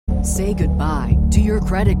Say goodbye to your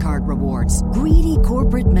credit card rewards. Greedy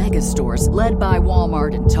corporate mega stores, led by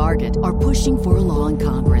Walmart and Target, are pushing for a law in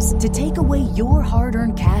Congress to take away your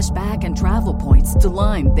hard-earned cash back and travel points to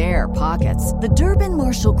line their pockets. The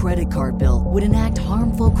Durbin-Marshall credit card bill would enact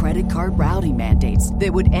harmful credit card routing mandates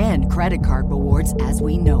that would end credit card rewards as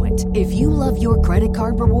we know it. If you love your credit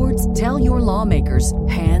card rewards, tell your lawmakers,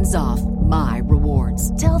 hands off my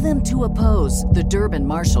rewards. Tell them to oppose the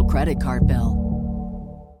Durbin-Marshall credit card bill.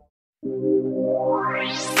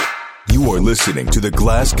 You are listening to the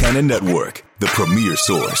Glass Cannon Network, the premier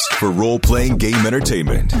source for role-playing game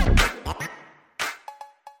entertainment.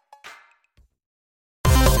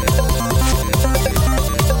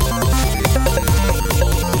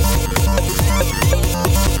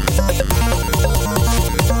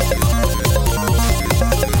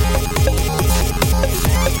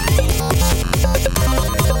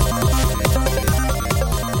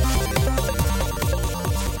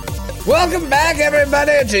 Welcome back,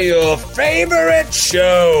 everybody, to your favorite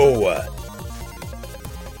show.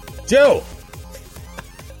 Joe.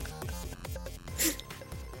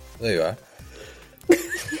 There you are.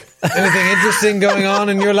 Anything interesting going on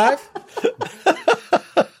in your life?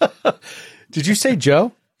 Did you say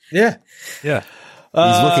Joe? Yeah. Yeah.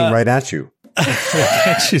 He's looking right at you.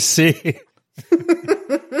 Can't you see?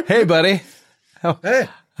 Hey, buddy. Hey.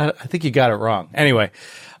 I think you got it wrong. Anyway,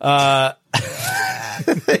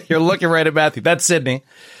 you're looking right at Matthew. That's Sydney.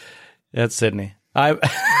 That's Sydney.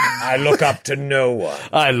 I look up to no one.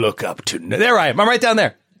 I look up to there I am. I'm right down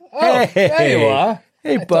there. Oh, hey, there you are.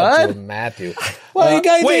 Hey, I bud. Matthew. Well, you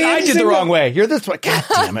got wait, I did the wrong way. You're this way. God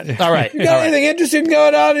damn it. All right. You got anything interesting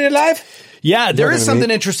going on in your life? Yeah, there is something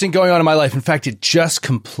interesting going on in my life. In fact, it just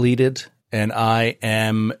completed, and I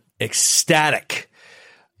am ecstatic.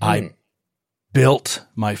 I built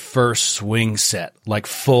my first swing set, like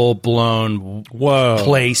full-blown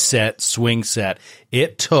play set, swing set.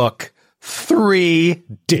 It took 3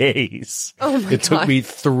 days. Oh my God. It took me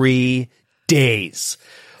 3 days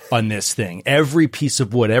on this thing. Every piece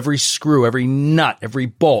of wood, every screw, every nut, every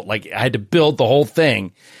bolt. Like, I had to build the whole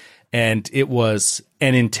thing, and it was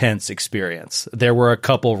an intense experience. There were a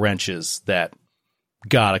couple wrenches that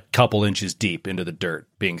got a couple inches deep into the dirt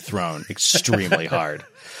being thrown extremely hard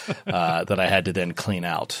that I had to then clean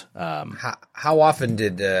out. How often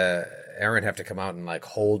did Erin have to come out and like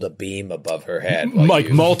hold a beam above her head? Like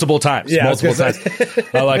multiple times. Yeah, multiple times.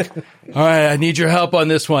 I'm like, all right, I need your help on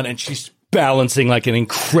this one. And she's balancing like an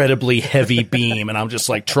incredibly heavy beam. And I'm just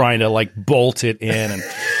like trying to like bolt it in. And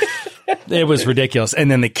it was ridiculous. And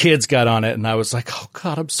then the kids got on it, and I was like, oh,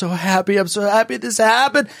 God, I'm so happy. I'm so happy this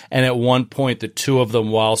happened. And at one point, the two of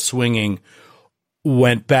them, while swinging,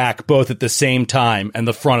 went back both at the same time, and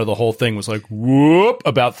the front of the whole thing was like, whoop,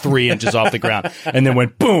 about 3 inches off the ground, and then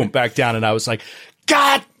went boom, back down. And I was like,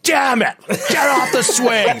 God damn it, get off the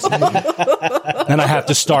swings. And I have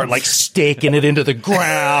to start like staking it into the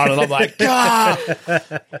ground. And I'm like, God.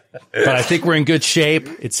 But I think we're in good shape.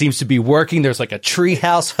 It seems to be working. There's like a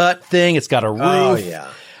treehouse hut thing. It's got a roof. Oh,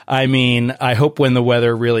 yeah. I mean, I hope when the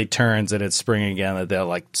weather really turns and it's spring again that they'll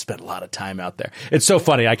like spend a lot of time out there. It's so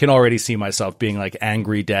funny. I can already see myself being like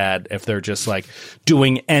angry dad if they're just like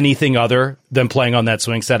doing anything other than playing on that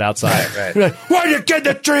swing set outside. Right. Like, why don't you get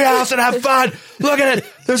in the treehouse and have fun? Look at it.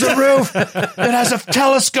 There's a roof. It has a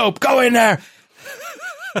telescope. Go in there.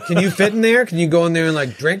 Can you fit in there? Can you go in there and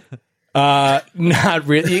like drink? Not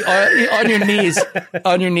really. On your knees.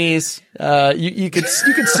 On your knees. You could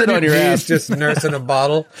sit on your ass. Just nursing a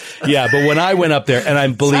bottle. Yeah, but when I went up there, and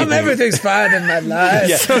I'm believing everything's fine in my life.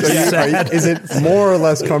 Yeah. So is it more or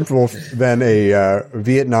less comfortable than a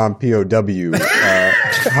Vietnam POW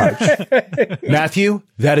hutch? Matthew,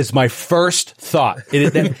 that is my first thought.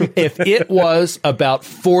 If it was about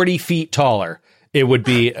 40 feet taller, it would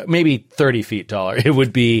be maybe 30 feet taller. It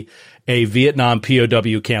would be a Vietnam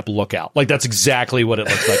POW camp lookout. Like, that's exactly what it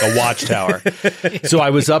looks like, a watchtower. So I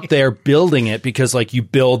was up there building it because, like, you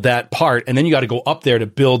build that part, and then you got to go up there to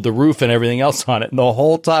build the roof and everything else on it. And the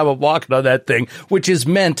whole time I'm walking on that thing, which is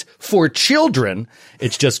meant for children,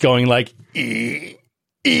 it's just going like, I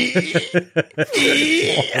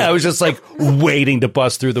was just like waiting to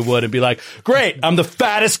bust through the wood and be like, great, I'm the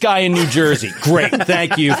fattest guy in New Jersey. Great.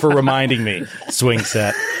 Thank you for reminding me. Swing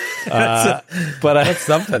set. But that's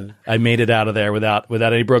something. I made it out of there without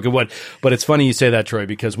any broken wood. But it's funny you say that, Troy,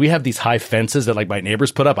 because we have these high fences that like my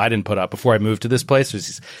neighbors put up. I didn't put up before I moved to this place.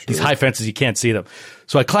 There's these high fences, you can't see them.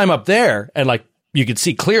 So I climb up there and like you can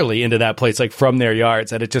see clearly into that place, like from their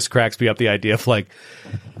yards. And it just cracks me up, the idea of like,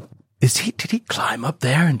 did he climb up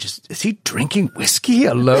there and is he drinking whiskey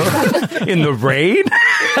alone in the rain?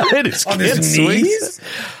 On his knees?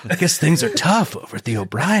 I guess things are tough over at the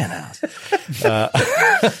O'Brien house. Well,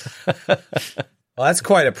 that's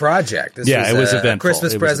quite a project. This it was eventful. A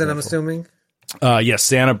Christmas present, I'm assuming? Yes,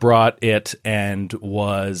 Santa brought it and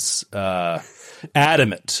was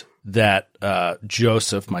adamant that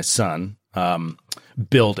Joseph, my son,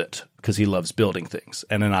 build it because he loves building things.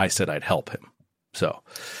 And then I said I'd help him. So,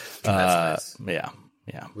 That's nice.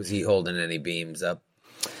 Yeah. Was he holding any beams up?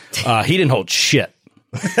 He didn't hold shit.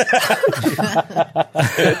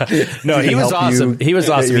 No, he was awesome. He was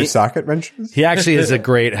awesome. Your socket wrenches? He actually is a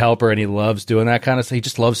great helper, and he loves doing that kind of stuff. He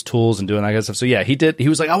just loves tools and doing that kind of stuff. So yeah, he did. He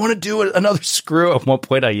was like, I want to do another screw. At one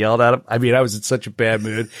point, I yelled at him. I mean, I was in such a bad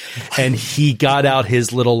mood, and he got out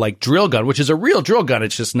his little like drill gun, which is a real drill gun.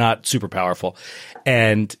 It's just not super powerful.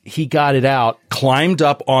 And he got it out, climbed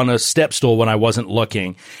up on a step stool when I wasn't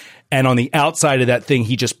looking. And on the outside of that thing,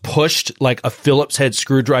 he just pushed like a Phillips head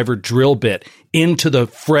screwdriver drill bit into the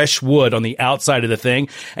fresh wood on the outside of the thing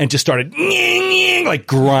and just started like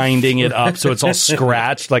grinding it up so it's all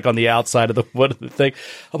scratched like on the outside of the wood of the thing.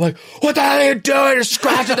 I'm like, what the hell are you doing? You're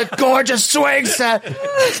scratching the gorgeous swing set.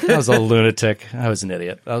 I was a lunatic. I was an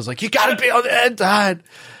idiot. I was like, you got to be on the inside.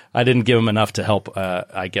 I didn't give him enough to help,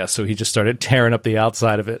 I guess. So he just started tearing up the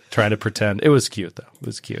outside of it, trying to pretend. It was cute, though. It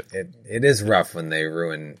was cute. It is rough when they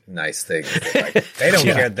ruin nice things. Like, they don't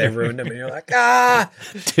care if they ruined them, and you're like,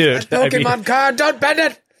 dude, Pokemon card, don't bend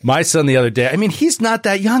it. My son the other day, I mean, he's not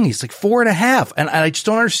that young. He's like 4.5. And I just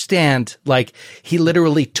don't understand. Like, he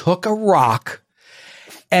literally took a rock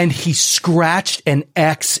and he scratched an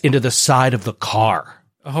X into the side of the car.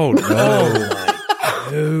 Oh, no.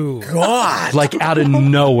 Oh, God. Like out of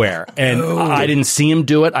nowhere. And I didn't see him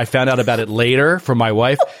do it. I found out about it later from my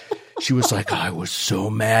wife. She was like, I was so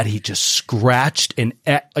mad. He just scratched and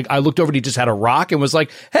like I looked over and he just had a rock and was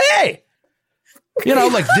like, hey, you know,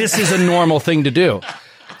 like this is a normal thing to do.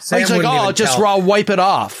 He's like, I'll wipe it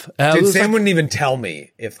off. Dude, Sam wouldn't even tell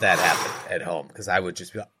me if that happened at home because I would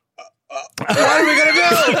just be like, what are we going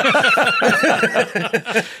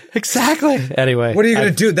to do? Exactly. Anyway. What are you going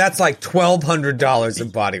to do? That's like $1,200 of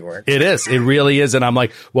bodywork. It is. It really is. And I'm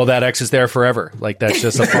like, well, that X is there forever. Like, that's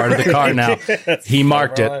just a part of the car now. He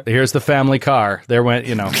marked it. Here's the family car. There went,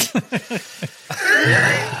 you know.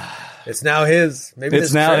 It's now his. Maybe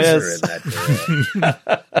it's now his. In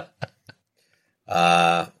that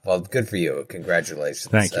well, good for you.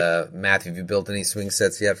 Congratulations. Thank you. Matthew, have you built any swing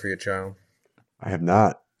sets yet for your child? I have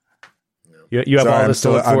not. You have all this to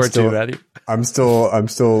look forward to, Matthew. I'm still a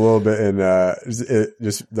little bit in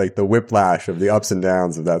just like the whiplash of the ups and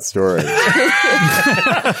downs of that story.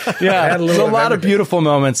 Yeah, there's a lot of beautiful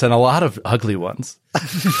moments and a lot of ugly ones.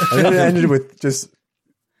 And then it ended with just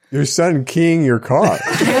your son keying your car.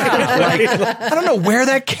 Yeah, like, I don't know where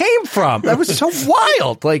that came from. That was so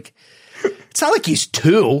wild. Like, it's not like he's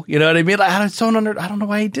 2. You know what I mean? Like, I don't know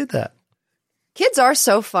why he did that. Kids are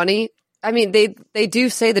so funny. I mean, they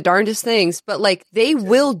do say the darndest things, but like they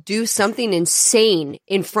will do something insane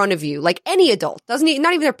in front of you, like any adult. Not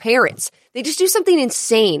even their parents. They just do something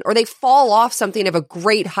insane, or they fall off something of a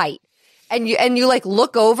great height, and you like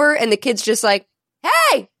look over, and the kid's just like,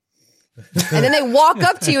 "Hey," and then they walk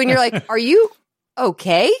up to you, and you're like, "Are you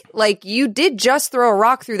okay? Like you did just throw a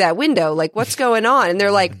rock through that window. Like what's going on?" And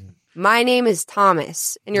they're like, "My name is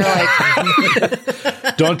Thomas," and you're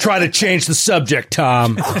like, "Don't try to change the subject,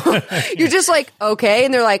 Tom." You're just like, "Okay,"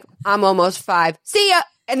 and they're like, "I'm almost 5. See ya."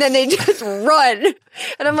 And then they just run,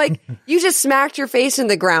 and I'm like, "You just smacked your face in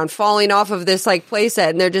the ground, falling off of this like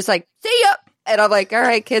playset," and they're just like, "See ya," and I'm like, "All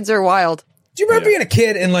right, kids are wild." Do you remember being a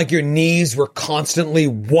kid and like your knees were constantly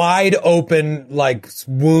wide open, like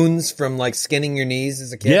wounds from like skinning your knees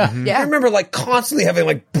as a kid? Yeah. Yeah. I remember like constantly having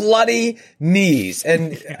like bloody knees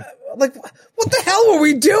and like, what the hell were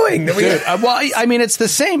we doing? Well, I mean, it's the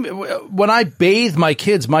same. When I bathe my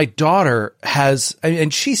kids, my daughter has,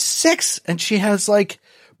 and she's 6 and she has like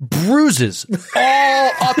bruises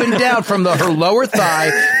all up and down from her lower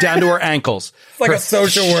thigh down to her ankles. It's like a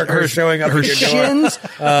social worker showing up her at your shins.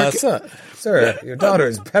 Sir, your daughter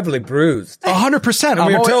is heavily bruised. 100%. And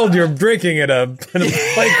we're told you're drinking at a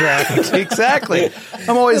playground. Exactly.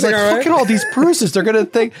 I'm always like, look at all these bruises. They're going to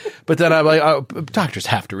think. But then I'm like, doctors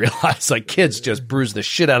have to realize, like, kids just bruise the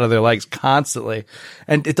shit out of their legs constantly.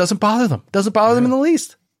 And it doesn't bother them. It doesn't bother them in the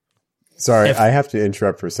least. Sorry, I have to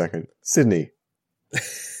interrupt for a second. Sydney,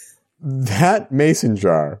 that mason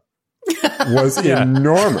jar was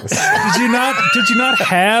enormous. Did you not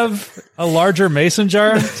have a larger mason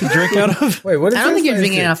jar to drink out of? Wait, what is I don't think you're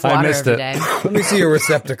drinking enough water every day. Let me see your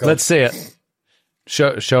receptacle. Let's see it.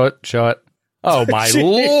 Show it. Oh, my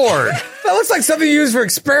Lord. That looks like something you use for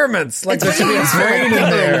experiments. Like there should be a brain in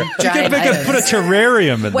there. You can put a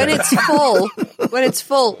terrarium in When there. it's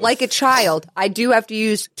full, like a child, I do have to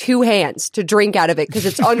use 2 hands to drink out of it because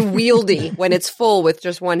it's unwieldy when it's full with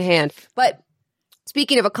just one hand. But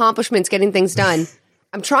speaking of accomplishments, getting things done,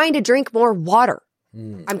 I'm trying to drink more water.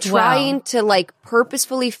 I'm trying to like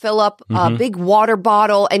purposefully fill up a big water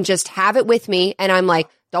bottle and just have it with me. And I'm like,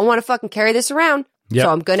 don't want to fucking carry this around. Yep. So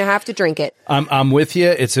I'm going to have to drink it. I'm with you.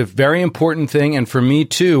 It's a very important thing. And for me,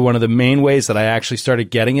 too, one of the main ways that I actually started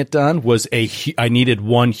getting it done was I needed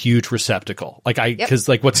one huge receptacle. Because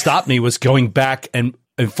what stopped me was going back and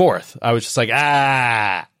forth. I was just like,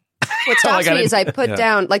 What stops me is I put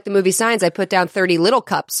down, like the movie Signs, I put down 30 little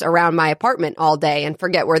cups around my apartment all day and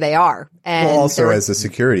forget where they are. And also as a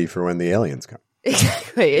security for when the aliens come.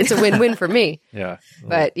 Exactly. It's a win-win for me. Yeah.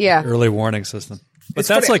 But yeah. Early warning system. But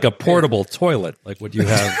that's like a portable toilet, like what you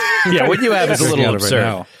have. Yeah, what you have is a little absurd.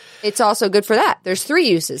 Right, it's also good for that. There's 3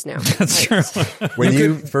 uses now. that's true. When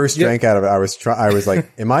you first drank out of it, I was like,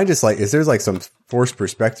 am I just like, is there like some forced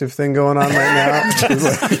perspective thing going on right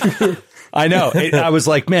now? I know. I was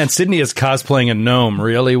like, man, Sydney is cosplaying a gnome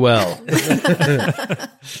really well.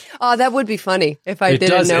 Oh, that would be funny if I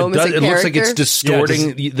did a gnome as a character. It looks like it's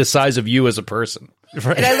distorting the size of you as a person.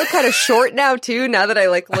 Right. And I look kind of short now, too, now that I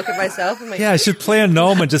look at myself. I'm like, I should play a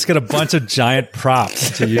gnome and just get a bunch of giant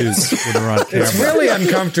props to use when we're on camera. It's really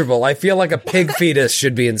uncomfortable. I feel like a pig fetus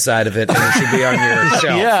should be inside of it and it should be on your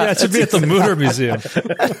shelf. Yeah, it should be at the Mutter Museum.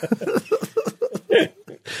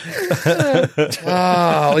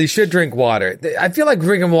 Oh, you should drink water. I feel like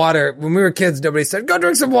drinking water. When we were kids, nobody said, go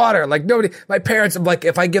drink some water. Like my parents, I'm like,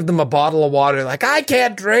 if I give them a bottle of water, like, I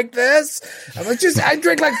can't drink this. I'm like, I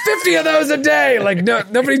drink like 50 of those a day. Like,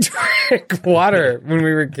 nobody drank water when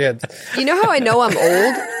we were kids. You know how I know I'm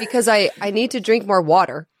old? Because I need to drink more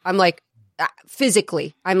water. I'm like,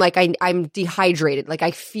 physically, I'm like, I'm dehydrated. Like,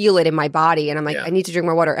 I feel it in my body. And I'm like, I need to drink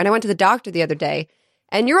more water. And I went to the doctor the other day.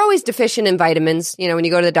 And you're always deficient in vitamins. You know, when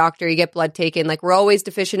you go to the doctor, you get blood taken. Like, we're always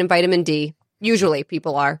deficient in vitamin D. Usually,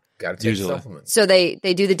 people are. Gotta take supplements. So they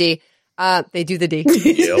do the D. They do the D.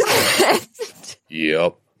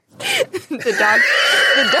 Yep. The doctor.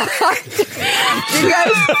 You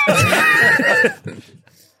guys.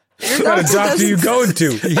 What kind of doctor are you going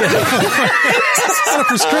to? What kind of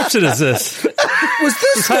prescription is this? Was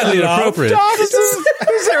this highly inappropriate?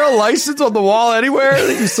 Is there a license on the wall anywhere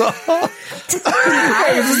that you saw? Is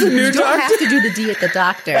this a new You don't have to do the D at the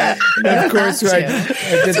doctor. Of course, I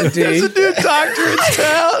did the D. There's a new doctor in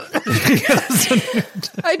town.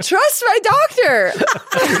 I trust my doctor.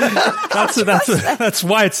 That's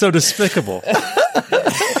why it's so despicable.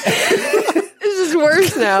 This is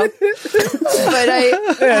worse now. But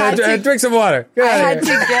I drink some water. I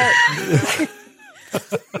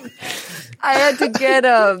had to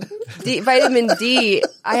get vitamin D.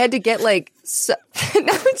 I had to get like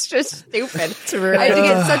now it's just stupid. I had to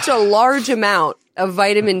get such a large amount of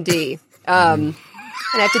vitamin D, and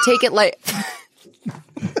I have to take it like.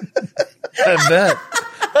 I bet.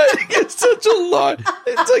 I think it's such a lot.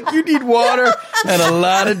 It's like you need water and a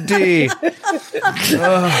lot of D. Oh,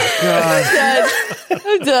 God.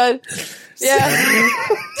 I'm done. Yeah.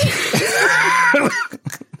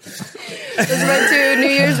 Those are my 2 New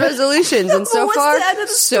Year's resolutions, and so far,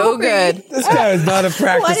 so good. This guy is not a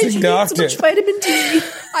practicing doctor. So much vitamin D?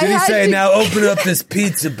 Did he say, now open up this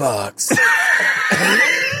pizza box?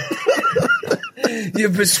 Your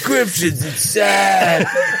prescription's inside.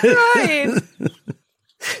 Right.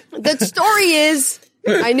 The story is,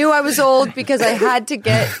 I knew I was old because I had to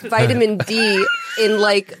get vitamin D in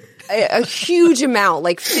like a huge amount,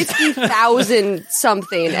 like 50,000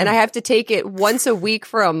 something, and I have to take it once a week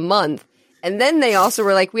for a month. And then they also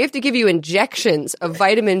were like, we have to give you injections of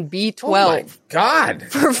vitamin B12. Oh my God.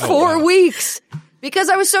 For 4 weeks. Because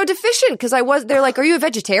I was so deficient. Because they're like, are you a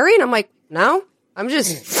vegetarian? I'm like, no, I'm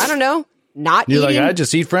just, I don't know, not You're eating. like, I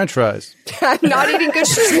just eat French fries. I'm not eating good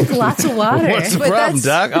food. Lots of water. What's the But problem,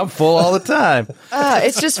 Doc? I'm full all the time.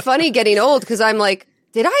 It's just funny getting old because I'm like,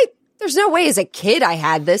 there's no way as a kid I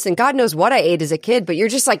had this, and God knows what I ate as a kid, but you're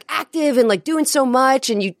just like active and like doing so much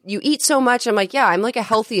and you eat so much. I'm like, yeah, I'm like a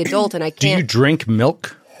healthy adult and I Do you can't. drink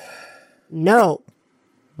milk? No.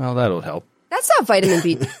 Well, that'll help. That's not vitamin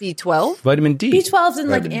B12. Vitamin D. B12's in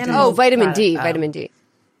like animal. Oh, vitamin D. product. Vitamin D.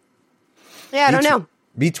 Yeah, I don't know.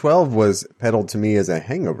 B12 was peddled to me as a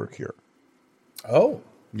hangover cure. Oh.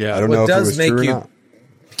 Yeah. I don't know if it was true or not.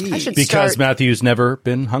 I should Because start. Matthew's never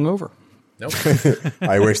been hungover. Nope.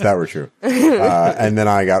 I wish that were true. And then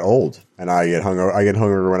I got old, and I get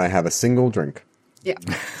hungover when I have a single drink. Yeah.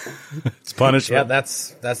 It's punishment. Yeah,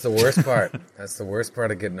 that's the worst part. That's the worst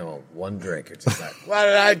part of getting old. One drink, you're just like, what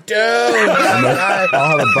did I do?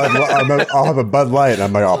 I'll have a Bud Light. And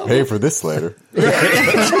I'm like, I'll pay for this later.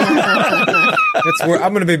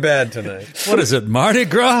 I'm going to be bad tonight. What is it, Mardi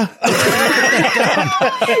Gras?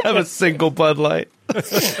 Have a single Bud Light.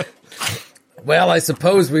 Well, I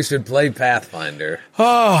suppose we should play Pathfinder.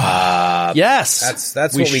 Yes.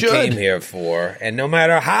 That's what we came here for. And no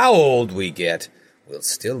matter how old we get, we'll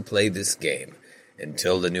still play this game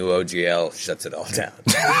until the new OGL shuts it all down.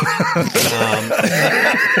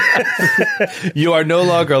 You are no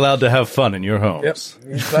longer allowed to have fun in your homes.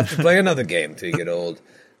 Yep. You have to play another game till you get old.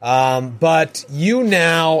 But you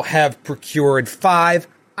now have procured 5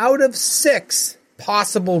 out of 6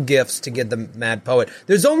 possible gifts to get the Mad Poet.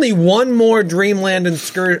 There's only one more Dreamland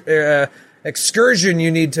excursion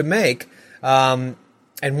you need to make. And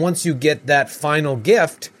once you get that final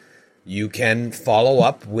gift, you can follow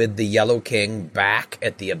up with the Yellow King back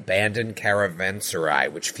at the abandoned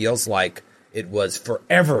caravanserai, which feels like it was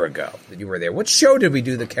forever ago that you were there. What show did we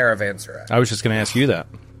do the caravanserai? I was just going to ask you that.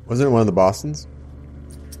 Wasn't it one of the Bostons?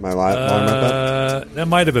 Am I lying about that? That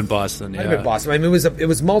might have been Boston. Might have been Boston. I mean, it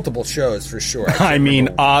was multiple shows for sure. I mean,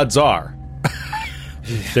 odds are.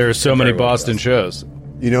 There are so many Boston shows.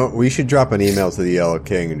 You know, we should drop an email to the Yellow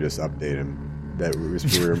King and just update him that we're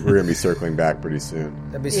going to be circling back pretty soon.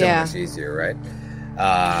 That'd be so much easier, right?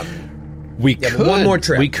 We could, one more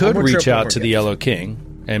trip. We could One more reach trip, one out more to the gift. Yellow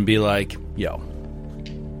King and be like, yo,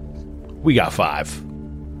 we got 5.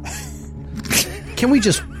 Can we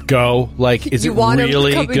just go? Like, is You it want him to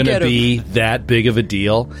really come and going to get him. be that big of a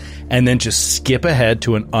deal? And then just skip ahead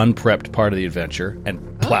to an unprepped part of the adventure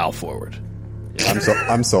and plow forward.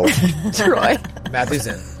 I'm sold. Troy. Matthew's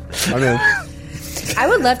in. I'm in. I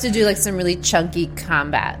would love to do like some really chunky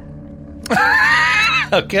combat.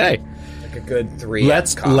 Okay. Like a good 3.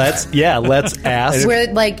 Let's ask.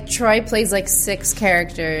 Where like Troy plays like 6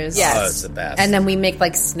 characters. Yes. Oh, it's the best. And then we make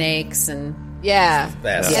like snakes and Yeah.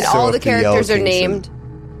 Best. And So all the if the Yellow characters are King's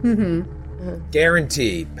named.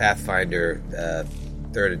 Guarantee Pathfinder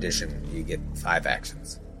 3rd edition, you get 5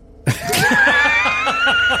 actions.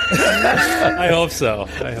 I hope so.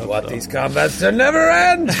 What these combats to never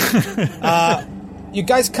end. You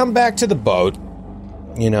guys come back to the boat.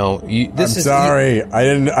 You know, I'm sorry.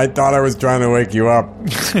 I thought I was trying to wake you up.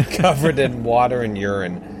 covered in water and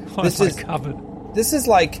urine. This is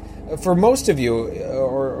like, for most of you,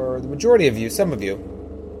 or the majority of you, some of you,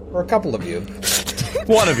 or a couple of you,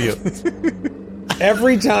 One of you.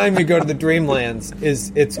 every time you go to the Dreamlands,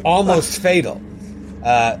 it's almost fatal.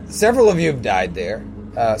 Several of you have died there.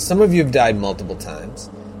 Some of you have died multiple times.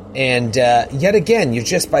 And yet again, you're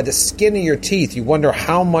just by the skin of your teeth. You wonder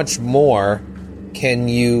how much more can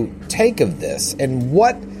you take of this? And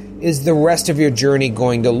what is the rest of your journey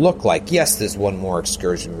going to look like? Yes, there's one more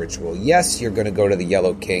excursion ritual. Yes, you're going to go to the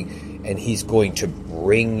Yellow King, and he's going to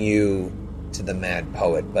bring you to the Mad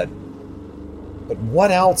Poet. But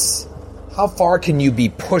what else? How far can you be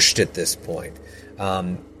pushed at this point?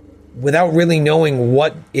 Without really knowing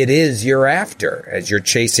what it is you're after as you're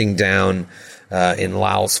chasing down in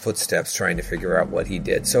Lao's footsteps, trying to figure out what he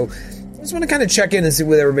did. So I just want to kind of check in and see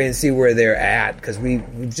with everybody and see where they're at, because we've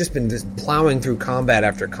just been just plowing through combat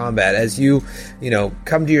after combat. As you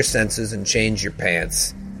come to your senses and change your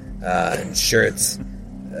pants and shirts,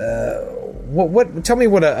 tell me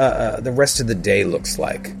what the rest of the day looks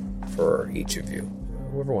like for each of you.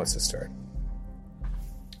 Whoever wants to start.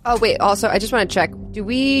 Oh wait! Also, I just want to check.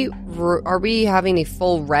 Are we having a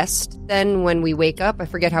full rest then when we wake up? I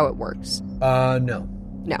forget how it works. No.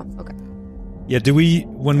 No. Okay. Yeah, do we,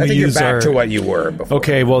 when I we think use you're back our... to what you were before.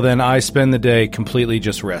 Okay, well then I spend the day completely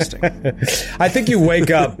just resting. I think you wake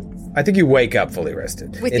up. I think you wake up fully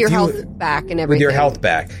rested With If your you- health back and everything. With your health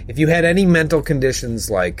back. If you had any mental conditions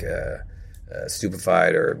like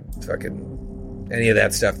stupefied or fucking any of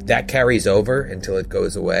that stuff, that carries over until it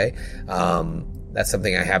goes away. That's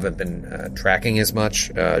something I haven't been tracking as much.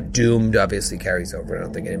 Doomed obviously carries over. I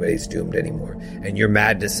don't think anybody's doomed anymore. And your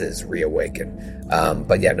madnesses reawaken.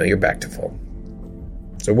 But yeah, no, you're back to full.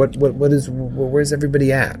 So where's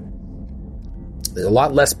everybody at? There's a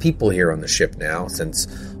lot less people here on the ship now since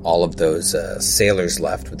all of those sailors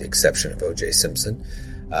left, with the exception of O.J. Simpson.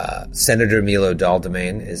 Senator Milo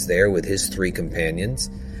Daldemain is there with his 3 companions.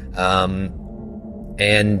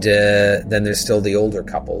 And then there's still the older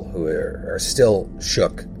couple who are still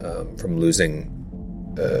shook from losing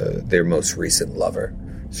their most recent lover,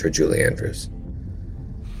 Sir Julie Andrews.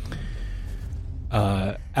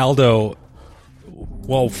 Aldo,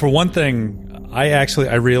 well, for one thing,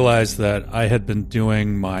 I realized that I had been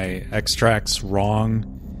doing my extracts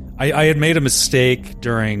wrong. I had made a mistake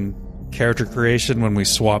during character creation when we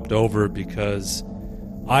swapped over because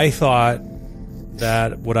I thought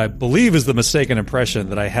that what I believe is the mistaken impression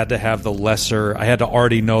that I had to have I had to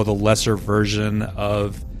already know the lesser version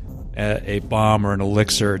of a bomb or an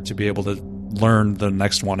elixir to be able to learn the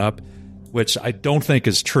next one up, which I don't think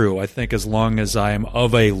is true. I think as long as I'm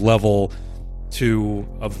of a level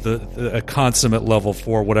a consummate level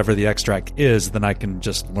for whatever the extract is, then I can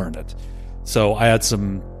just learn it. So I had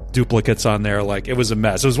some duplicates on there. Like, it was a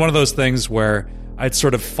mess. It was one of those things where I'd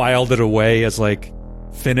sort of filed it away as like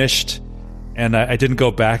finished, and I didn't go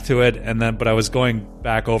back to it. But I was going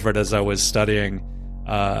back over it as I was studying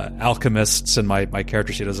alchemists and my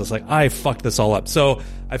character sheet. I was like, I fucked this all up. So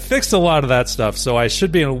I fixed a lot of that stuff. So I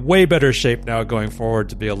should be in a way better shape now going forward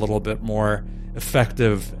to be a little bit more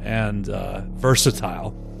effective and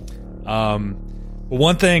versatile. But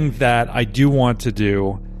one thing that I do want to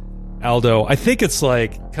do, Aldo, I think it's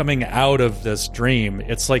like coming out of this dream.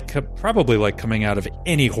 It's like probably like coming out of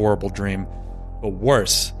any horrible dream, but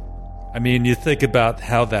worse. I mean, you think about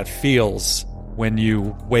how that feels when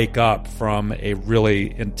you wake up from a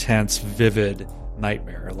really intense, vivid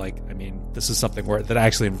nightmare. Like, I mean, this is something that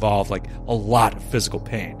actually involved like a lot of physical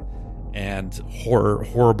pain and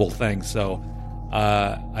horrible things. So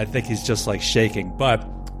I think he's just like shaking. But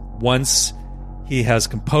once he has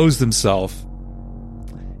composed himself,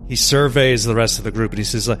 he surveys the rest of the group and he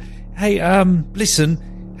says, "Hey,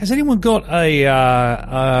 listen, has anyone got a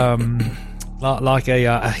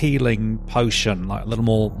healing potion, like a little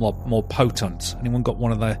more potent? Anyone got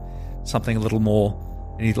one of something a little more?"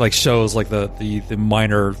 And he like shows like the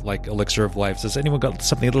minor like elixir of life. Says, "Anyone got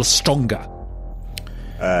something a little stronger?"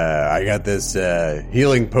 I got this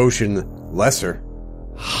healing potion, lesser.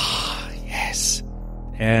 Yes.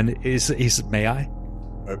 And is may I?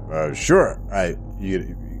 Sure.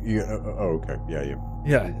 Okay. Yeah.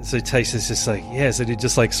 Yeah, so he takes this, just like, yes, and he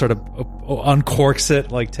just like sort of uncorks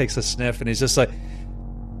it, like takes a sniff, and he's just like,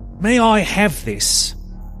 "May I have this?"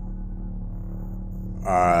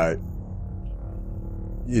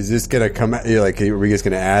 Is this gonna come? Like, are we just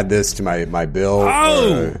gonna add this to my bill?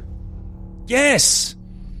 Oh, yes.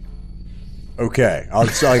 Okay, I'll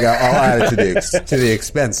add it to the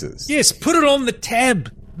expenses. Yes, put it on the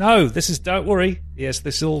tab. No, don't worry. Yes,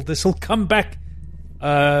 this'll come back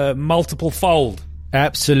multiple fold.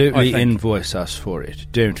 Absolutely invoice us for it.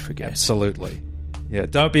 Don't forget. Absolutely. Yeah,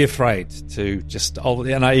 don't be afraid to just...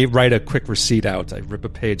 And I write a quick receipt out. I rip a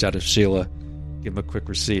page out of Sheila, give him a quick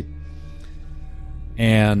receipt.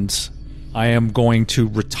 And I am going to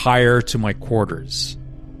retire to my quarters.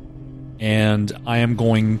 And I am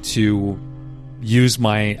going to use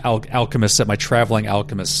my alchemist set, my traveling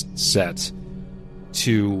alchemist set,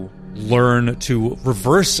 to learn to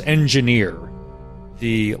reverse engineer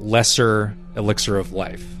the lesser elixir of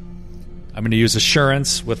life. I'm going to use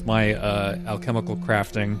assurance with my alchemical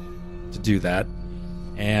crafting to do that,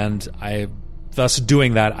 and thus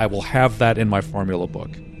doing that, I will have that in my formula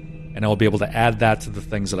book, and I will be able to add that to the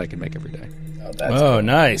things that I can make every day. That's cool.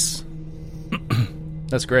 Nice.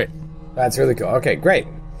 That's great. That's really cool. Okay, great.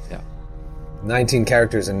 Yeah. 19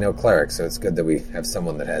 characters and no cleric, so it's good that we have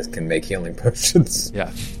someone that can make healing potions.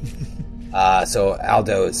 Yeah. So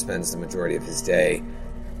Aldo spends the majority of his day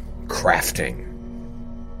crafting.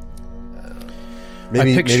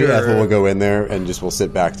 Maybe Ethel will go in there and we'll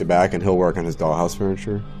sit back to back, and he'll work on his dollhouse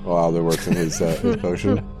furniture while Aldo works on his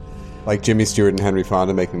potion. Like Jimmy Stewart and Henry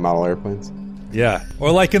Fonda making model airplanes. Yeah,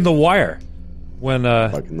 or like in The Wire, when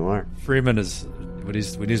like in The Wire, Freeman is when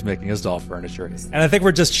he's making his doll furniture, and I think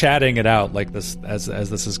we're just chatting it out like this as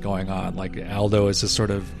this is going on. Like Aldo is just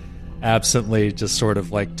sort of absently, just sort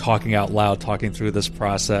of like talking out loud, talking through this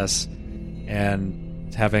process,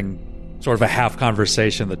 and having sort of a half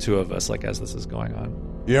conversation, the two of us, like as this is going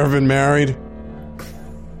on. You ever been married?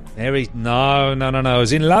 Married? No. I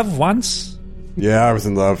was in love once. Yeah, I was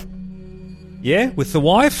in love. Yeah, with the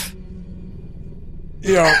wife.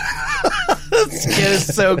 Yeah. This kid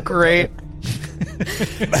is so great.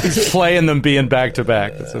 He's playing them being back to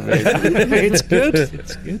back. That's amazing. It's good.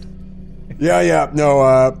 It's good. Yeah. No,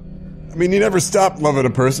 I mean, you never stop loving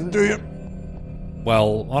a person, do you?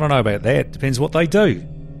 Well, I don't know about that. Depends what they do.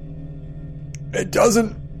 It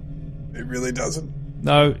doesn't. It really doesn't.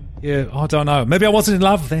 No, yeah, I don't know. Maybe I wasn't in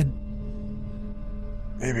love then.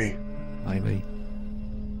 Maybe. Maybe.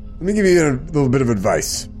 Let me give you a little bit of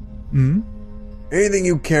advice. Hmm? Anything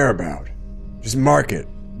you care about, just mark it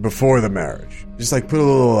before the marriage. Just like put a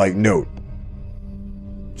little like note.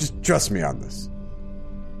 Just trust me on this.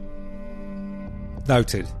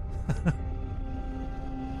 Noted.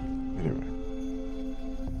 Anyway.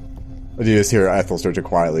 But you just hear Ethel start to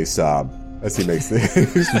quietly sob. as he makes the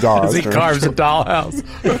dollhouse. As he carves a dollhouse,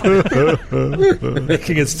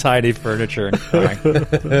 making his tiny furniture and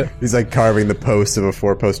crying. He's like carving the posts of a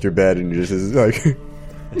 4-poster bed, and just is like.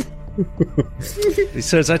 He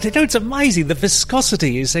says, "I know it's amazing. The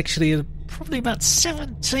viscosity is actually probably about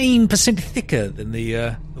 17% thicker than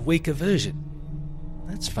the weaker version.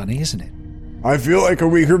 That's funny, isn't it? I feel like a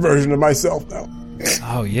weaker version of myself now.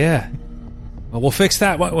 Oh yeah. Well, we'll fix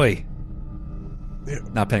that, won't we? Yeah.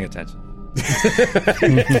 Not paying attention."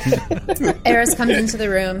 Eris comes into the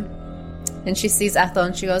room and she sees Ethel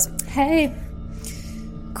and she goes, "Hey,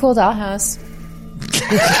 cool dollhouse."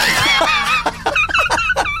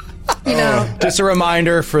 You know, Just a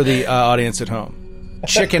reminder for the audience at home.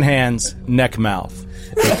 Chicken hands, neck mouth.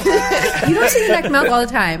 you don't see the neck mouth all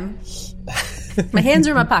the time. My hands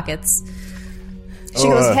are in my pockets. She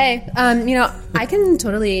goes, "Hey, I can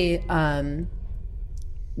totally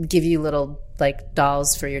give you little like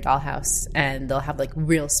dolls for your dollhouse, and they'll have like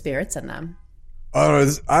real spirits in them."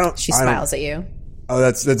 She smiles at you. Oh,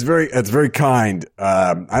 that's very kind.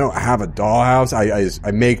 I don't have a dollhouse.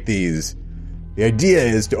 I make these. The idea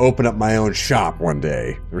is to open up my own shop one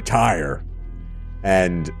day, retire,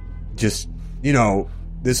 and just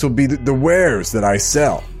this will be the wares that I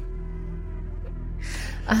sell.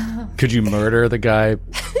 Could you murder the guy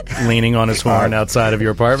leaning on his horn outside of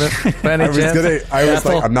your apartment? I was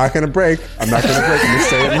like, I'm not going to break. I'm going to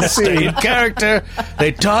stay in the Stay scene. in character.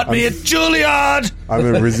 They taught me at Juilliard. I'm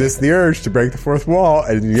going to resist the urge to break the fourth wall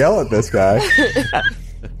and yell at this guy.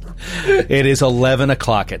 It is 11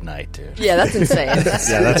 o'clock at night, dude. Yeah, that's insane.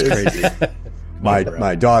 Yeah, that's crazy.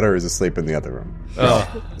 My daughter is asleep in the other room.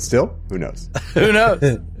 Oh. Still? Who knows? Who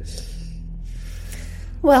knows?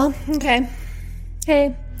 Well, okay.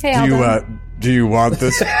 Hey, Aldo. Do you want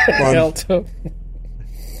this one? Alto.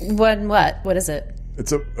 What is it?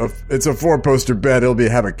 It's a 4-poster bed. It'll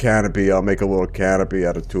have a canopy. I'll make a little canopy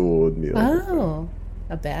out of tulle. And, Oh,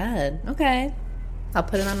 a bed. Okay. I'll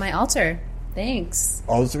put it on my altar. Thanks.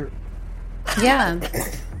 Altar? Yeah.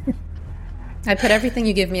 I put everything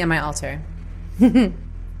you give me on my altar.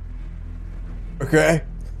 Okay.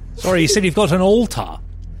 Sorry, you said you've got an altar.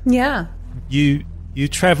 Yeah. You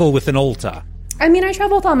travel with an altar. I mean, I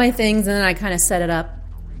travel with all my things, and then I kind of set it up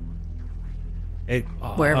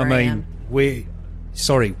wherever I am.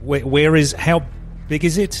 Where is? How big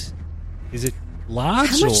is it? Is it large?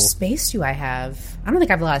 How much space do I have? I don't think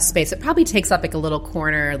I have a lot of space. It probably takes up like a little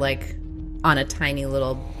corner, like on a tiny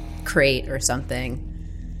little crate or something.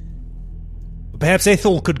 Perhaps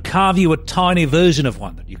Ethel could carve you a tiny version of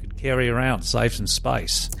one that you could carry around, save some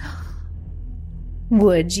space.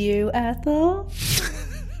 Would you, Ethel?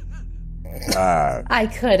 I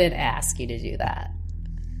couldn't ask you to do that.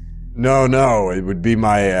 No, it would be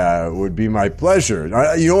my pleasure.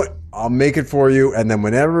 You know what? I'll make it for you, and then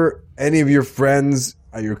whenever any of your friends,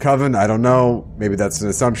 your coven, I don't know, maybe that's an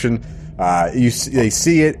assumption, they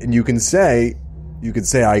see it, and you can say,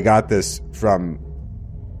 I got this from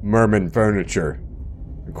Merman Furniture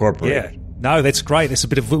Incorporated. Yeah, no, that's great. It's a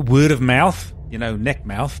bit of word of mouth, neck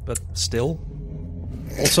mouth, but still.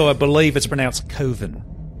 Also, I believe it's pronounced Coven.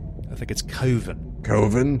 I think it's Coven.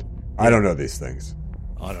 Coven? I don't know these things.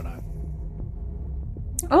 I don't know.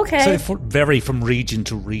 Okay. So they vary from region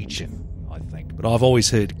to region, I think. But I've always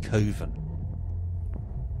heard Coven.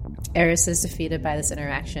 Eris is defeated by this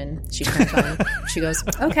interaction. She turns on. She goes,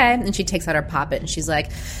 "Okay," and she takes out her poppet and she's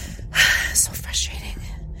like, "So frustrating."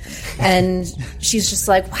 And she's just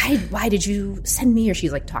like, "Why did you send me here?"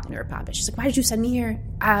 She's like talking to her poppet. She's like, "Why did you send me here?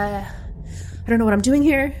 I don't know what I'm doing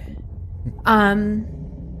here."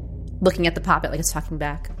 Looking at the poppet like it's talking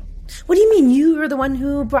back. "What do you mean? You were the one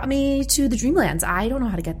who brought me to the Dreamlands. I don't know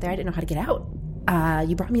how to get there. I didn't know how to get out.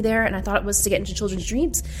 You brought me there, and I thought it was to get into children's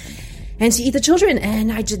dreams and to eat the children,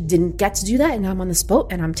 and I just didn't get to do that, and now I'm on this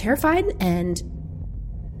boat, and I'm terrified, and...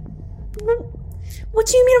 What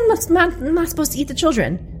do you mean I'm not supposed to eat the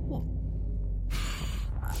children?"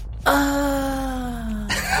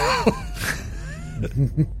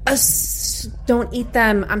 Don't eat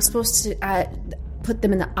them. I'm supposed to put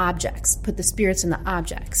them in the objects. Put the spirits in the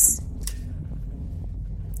objects.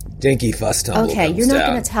 Dinky Fuss Tumble. Okay, comes you're not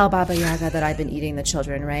down. going to tell Baba Yaga that I've been eating the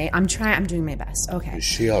children, right? I'm doing my best. Okay. Is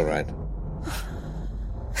she all right?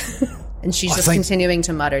 And she's just continuing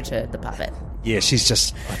to mutter to the puppet. Yeah, I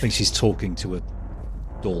think she's talking to a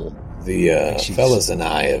doll. The fellas and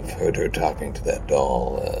I have heard her talking to that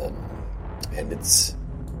doll, and it's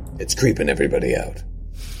creeping everybody out.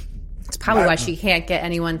 It's probably why she can't get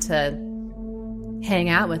anyone to hang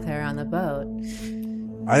out with her on the boat.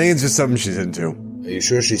 I think it's just something she's into. Are you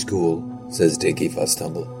sure she's cool? Says Dinky Fuss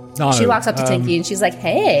Tumble. No, She walks up to Tinky and she's like,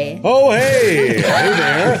 "Hey." Oh, hey! Hey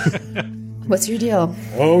there. What's your deal?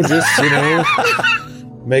 Oh, just,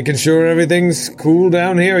 making sure everything's cool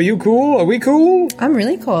down here. Are you cool? Are we cool? I'm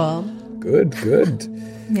really cool. Good.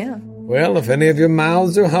 Yeah. Well, if any of your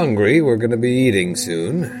mouths are hungry, we're going to be eating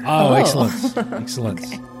soon. Oh, excellent.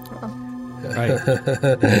 Okay. Right.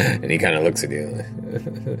 And he kind of looks at you.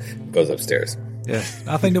 Goes upstairs. Yeah,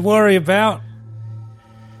 nothing to worry about.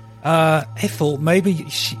 Ethel, maybe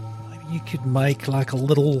you could make like a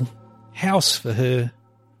little house for her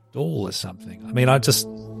doll or something. I mean,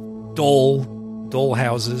 doll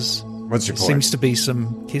houses. What's your point? Seems to be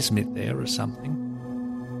some kismet there or something.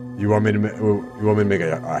 You want me to make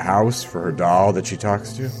a house for her doll that she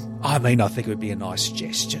talks to? I mean, I think it would be a nice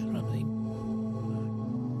gesture.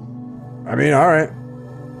 I mean, all right.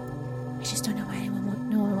 I just don't know why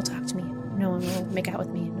no one will talk to me. No one will make out with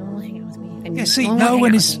me. No one will hang out with me. I mean, Yeah, see, will no hang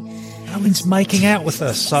one out is. with me. No one's making out with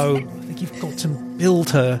her, so I think you've got to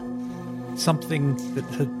build her something that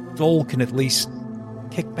her doll can at least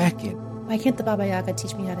kick back in. Why can't the Baba Yaga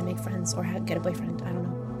teach me how to make friends or how to get a boyfriend? I don't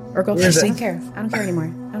know. Or go Where's first. I it? don't care. I don't care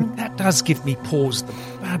anymore. I don't. That does give me pause. The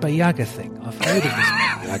Baba Yaga thing. I've heard of this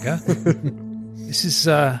Baba Yaga. This is.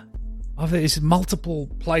 There's multiple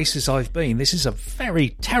places I've been. This is a very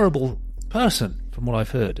terrible person, from what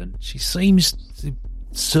I've heard, and she seems to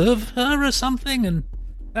serve her or something, and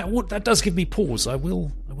that does give me pause. I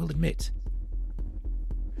will admit.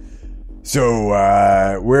 So,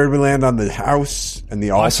 where did we land on the house and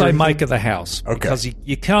the altar? I say make of the house because Okay.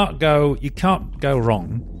 you can't go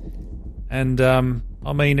wrong, and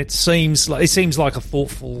I mean it seems like a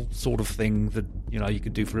thoughtful sort of thing that you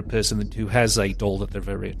could do for a person who has a doll that they're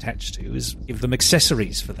very attached to is give them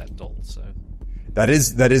accessories for that doll. So That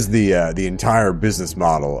is the entire business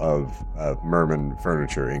model of Merman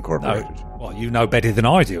Furniture Incorporated. well, you know better than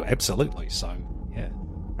I do, absolutely. So yeah,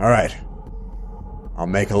 All right, I'll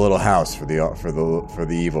make a little house for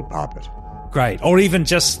the evil puppet. great. Or even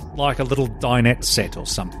just like a little dinette set or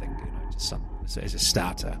something, just as a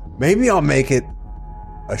starter. Maybe I'll make it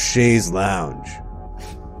a chaise lounge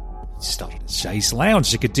Start at Shay's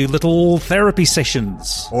Lounge. You could do little therapy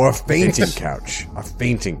sessions. or a fainting couch. A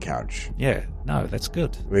fainting couch. Yeah, no, that's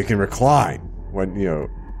good. We can recline when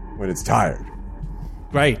it's tired.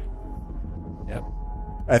 Great. Yep.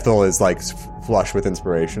 Ethel is like flush with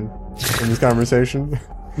inspiration in this conversation,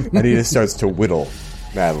 and he just starts to whittle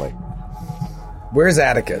madly. Where's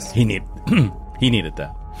Atticus? He needed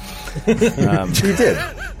that. He did.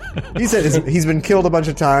 He said he's been killed a bunch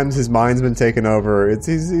of times. His mind's been taken over.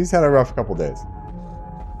 He's had a rough couple days.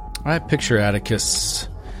 I picture Atticus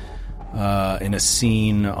in a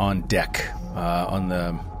scene on deck, on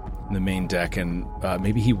the main deck, and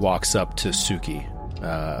maybe he walks up to Suki,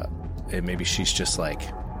 and maybe she's just like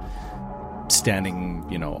standing,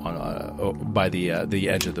 on by the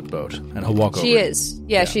edge of the boat, and he'll walk over. She is.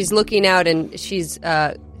 Yeah, she's looking out and she's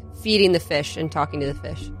feeding the fish and talking to the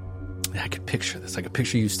fish. I could picture this. I could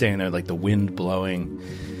picture you standing there, like the wind blowing,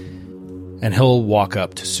 and he'll walk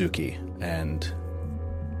up to Suki and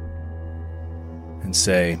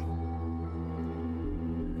say,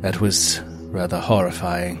 "That was rather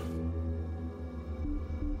horrifying."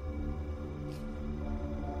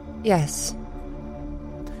 Yes.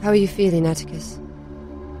 How are you feeling, Atticus?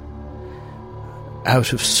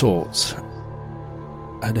 Out of sorts.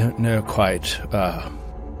 I don't know quite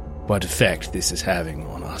what effect this is having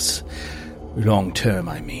on us. Long term,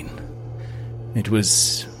 I mean. It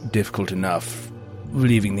was difficult enough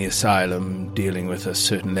leaving the asylum, dealing with a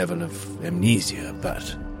certain level of amnesia,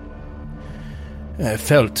 but I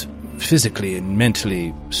felt physically and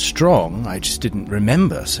mentally strong. I just didn't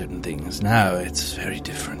remember certain things. Now it's very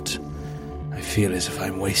different. I feel as if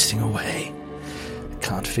I'm wasting away. I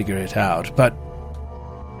can't figure it out, but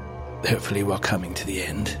hopefully we're coming to the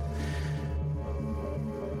end.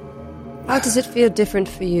 How does it feel different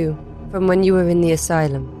for you from when you were in the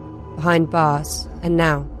asylum, behind bars, and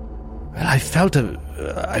now? Well, I felt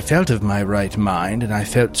of my right mind, and I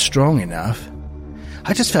felt strong enough.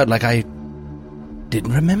 I just felt like I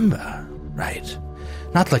didn't remember, right?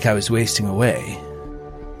 Not like I was wasting away.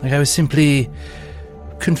 Like I was simply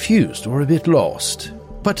confused or a bit lost,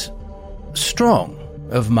 but strong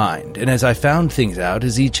of mind. And as I found things out,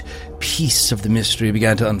 as each piece of the mystery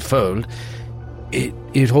began to unfold,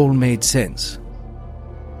 it all made sense.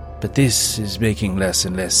 But this is making less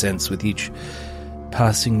and less sense with each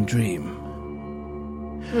passing dream.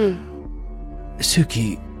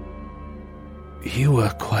 Suki, you were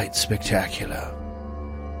quite spectacular.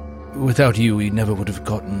 Without you, we never would have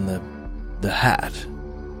gotten the hat.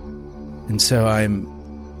 And so I'm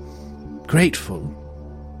grateful.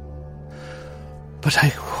 But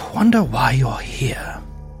I wonder why you're here.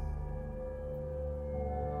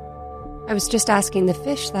 I was just asking the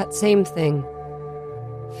fish that same thing.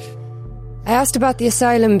 I asked about the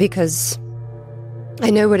asylum because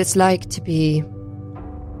I know what it's like to be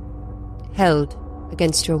held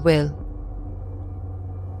against your will.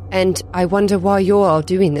 And I wonder why you're all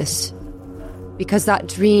doing this. Because that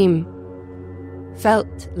dream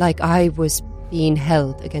felt like I was being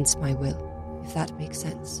held against my will, if that makes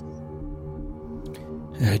sense.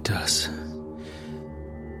 Yeah, it does.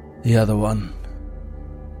 The other one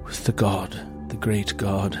was the god, the great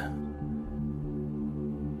god.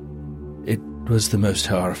 It was the most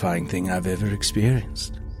horrifying thing I've ever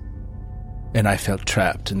experienced. And I felt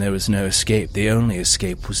trapped, and there was no escape. The only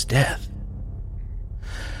escape was death.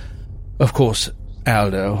 Of course,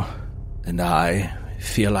 Aldo and I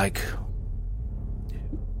feel like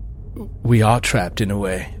we are trapped in a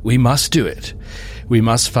way. We must do it. We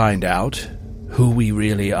must find out who we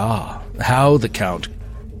really are, how the Count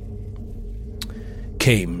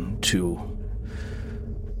came to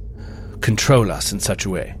control us in such a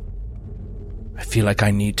way. I feel like I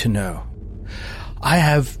need to know. I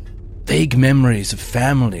have vague memories of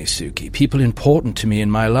family, Suki, people important to me in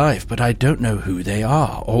my life, but I don't know who they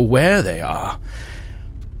are or where they are.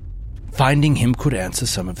 Finding him could answer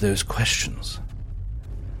some of those questions.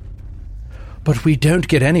 But we don't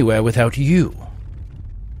get anywhere without you.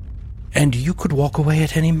 And you could walk away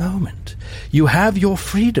at any moment. You have your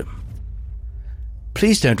freedom.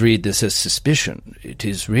 Please don't read this as suspicion. It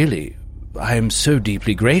is really... I am so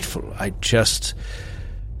deeply grateful. I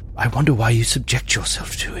wonder why you subject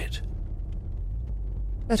yourself to it.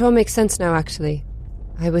 That all makes sense now, actually.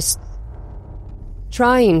 I was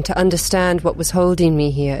trying to understand what was holding me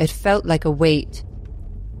here. It felt like a weight.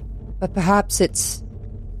 But perhaps it's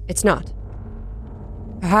not.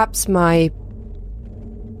 Perhaps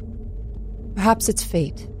it's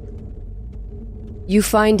fate. You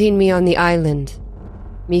finding me on the island,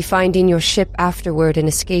 me finding your ship afterward and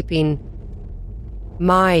escaping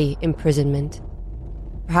my imprisonment.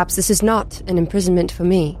 Perhaps this is not an imprisonment for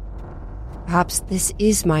me. Perhaps this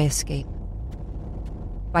is my escape.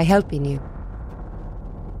 By helping you.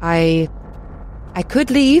 I could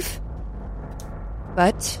leave,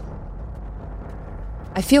 but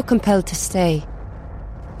I feel compelled to stay.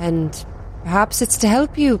 And perhaps it's to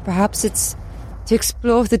help you, perhaps it's to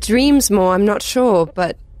explore the dreams more, I'm not sure,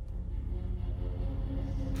 but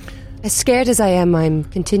as scared as I am, I'm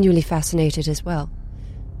continually fascinated as well.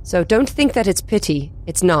 So don't think that it's pity,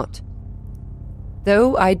 it's not.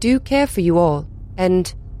 Though I do care for you all,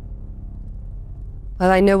 and, well,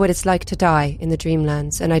 I know what it's like to die in the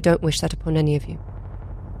Dreamlands, and I don't wish that upon any of you.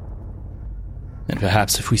 And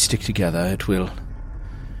perhaps if we stick together,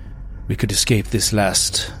 we could escape this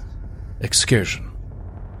last excursion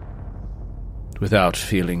without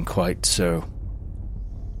feeling quite so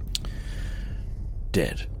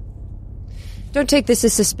dead. Don't take this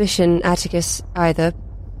as suspicion, Atticus, either.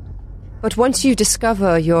 But once you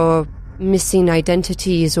discover your missing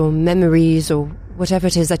identities or memories or whatever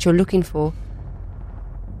it is that you're looking for,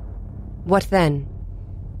 what then?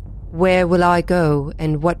 Where will I go,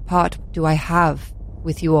 and what part do I have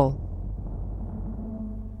with you all?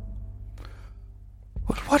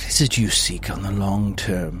 What is it you seek on the long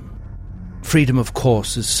term? Freedom, of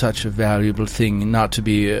course, is such a valuable thing, not to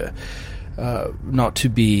be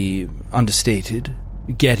understated.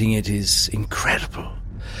 Getting it is incredible.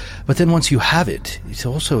 But then once you have it, it's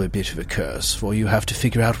also a bit of a curse, for you have to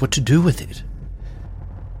figure out what to do with it.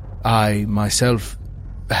 I, myself,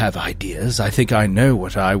 have ideas. I think I know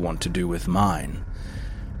what I want to do with mine.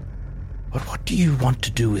 But what do you want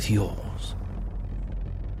to do with yours?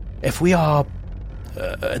 If we are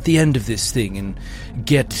at the end of this thing and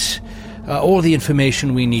get all the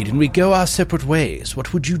information we need and we go our separate ways,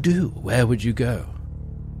 what would you do? Where would you go?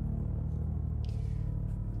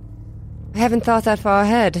 I haven't thought that far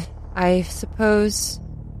ahead. I suppose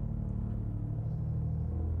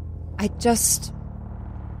I just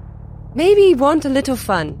maybe want a little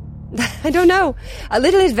fun. I don't know. A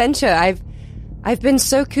little adventure. I've been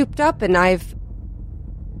so cooped up, and I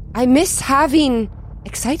miss having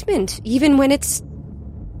excitement, even when it's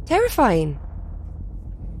terrifying.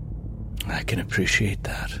 I can appreciate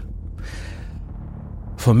that.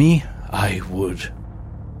 For me, I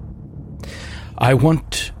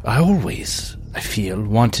always, I feel,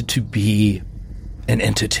 wanted to be an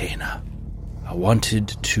entertainer. I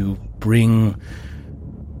wanted to bring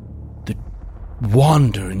the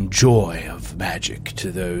wonder and joy of magic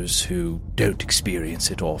to those who don't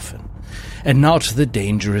experience it often. And not the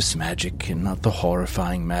dangerous magic and not the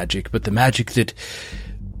horrifying magic, but the magic that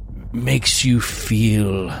makes you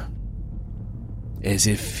feel as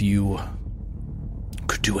if you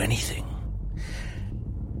could do anything.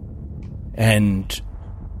 And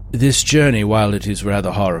this journey, while it is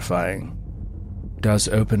rather horrifying, does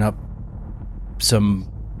open up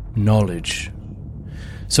some knowledge,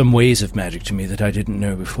 some ways of magic to me that I didn't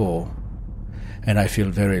know before. And I feel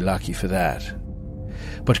very lucky for that.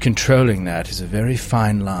 But controlling that is a very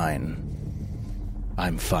fine line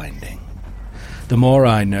I'm finding. The more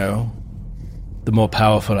I know, the more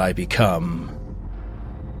powerful I become,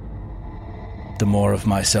 the more of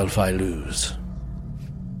myself I lose.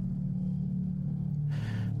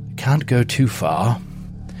 Can't go too far,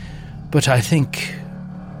 but I think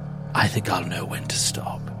I'll know when to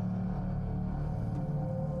stop.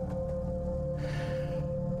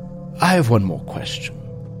 I have one more question.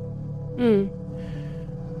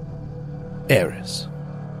 Eris.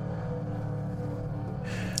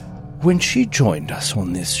 When she joined us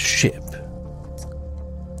on this ship,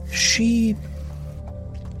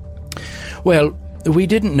 well, we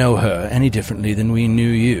didn't know her any differently than we knew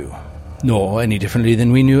you, nor any differently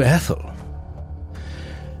than we knew Ethel.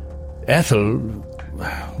 Ethel,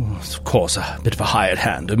 of course, a bit of a hired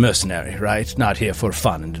hand, a mercenary, right? Not here for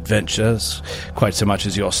fun and adventures, quite so much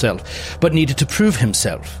as yourself, but needed to prove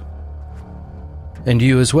himself. And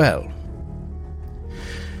you as well.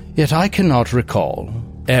 Yet I cannot recall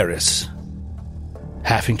Eris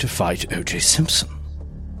having to fight O.J. Simpson.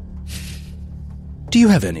 Do you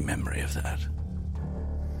have any memory of that?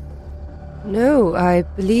 No, I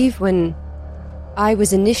believe when I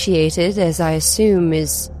was initiated, as I assume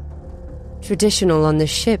is traditional on the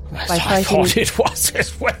ship, by I fighting thought it was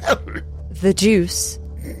as well. the juice.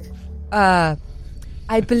 I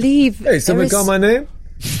believe... Hey, someone call my name?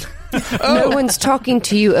 No one's talking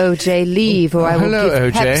to you, OJ. Leave, or I will hello,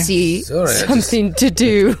 give OJ. Pepsi Sorry, I something to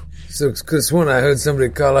do. So, because when I heard somebody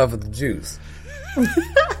call out for the juice.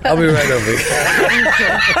 I'll be right over here.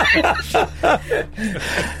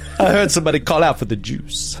 I heard somebody call out for the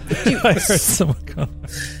juice. I heard someone call.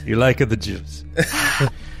 You like the juice?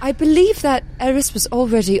 I believe that Eris was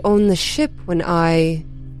already on the ship when I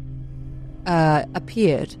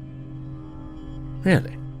appeared.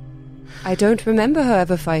 Really? I don't remember her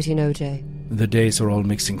ever fighting OJ. The days are all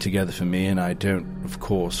mixing together for me, and I don't, of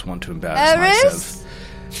course, want to embarrass Eris?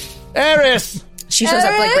 myself. Eris! She shows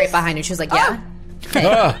up like right behind you. She's like, yeah.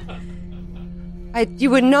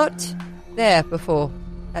 You were not there before.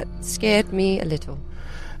 That scared me a little.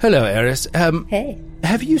 Hello, Eris. Hey.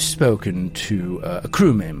 Have you spoken to a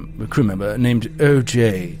crew member named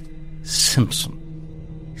O.J. Simpson?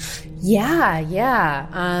 Yeah.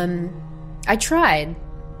 I tried.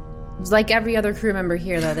 Like every other crew member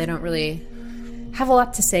here, though, they don't really have a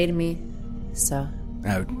lot to say to me. So.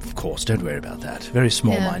 Oh, of course, don't worry about that. Very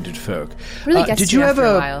small-minded folk. Really gets to you after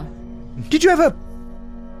a while. Did you ever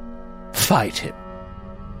fight him?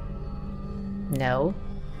 No.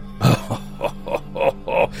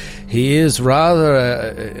 He is rather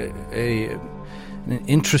an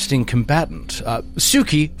interesting combatant.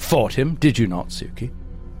 Suki fought him, did you not, Suki?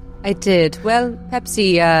 I did. Well,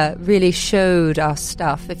 Pepsi really showed us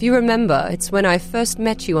stuff. If you remember, it's when I first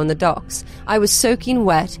met you on the docks. I was soaking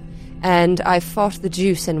wet, and I fought the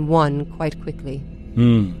juice and won quite quickly.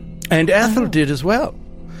 And Ethel did as well.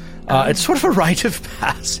 It's sort of a rite of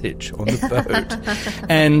passage on the boat.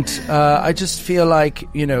 And I just feel like,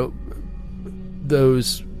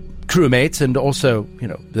 those crewmates and also,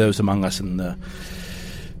 those among us in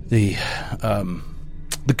the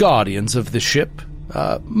guardians of the ship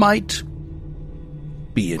might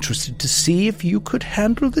be interested to see if you could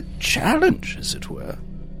handle the challenge, as it were.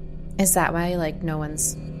 Is that why, no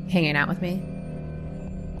one's hanging out with me?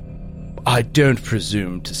 I don't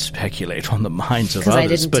presume to speculate on the minds of 'Cause I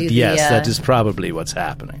others, didn't but do the, yes, that is probably what's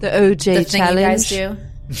happening. The OJ The thing challenge. you guys do?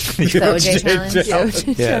 The OJ challenge? The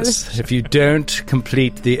OJ Yes, if you don't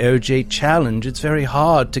complete the OJ challenge, it's very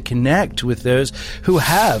hard to connect with those who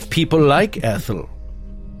have people like Ethel.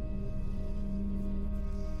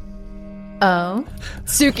 Oh.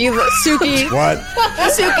 Suki. What?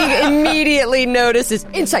 Suki immediately notices.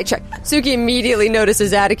 Insight check. Suki immediately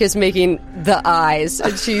notices Atticus making the eyes,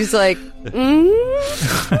 and she's like,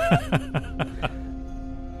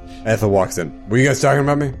 Ethel walks in. Were you guys talking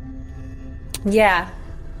about me? Yeah.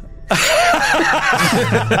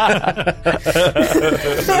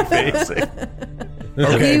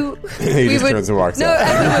 Okay. He just turns and walks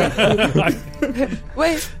out.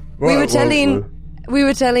 Wait. We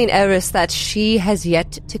were telling Eris that she has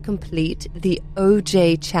yet to complete the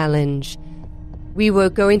OJ challenge. We were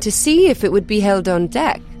going to see if it would be held on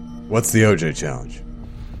deck. What's the OJ challenge?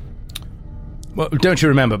 Well, don't you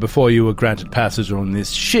remember, before you were granted passage on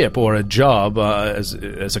this ship or a job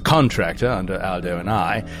as a contractor under Aldo and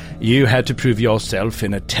I, you had to prove yourself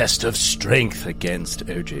in a test of strength against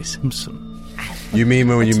O.J. Simpson. You mean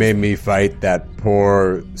when you made me fight that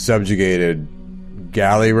poor, subjugated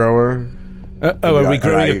galley rower? Are we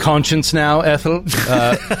growing a conscience now, Ethel?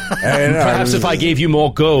 Perhaps if I gave you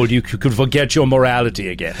more gold, you could forget your morality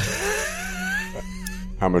again.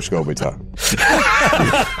 How much gold we talking?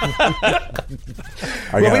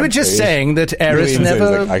 Well, we were just saying that Eris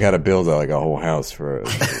never... I got to build a whole house for...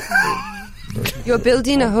 You're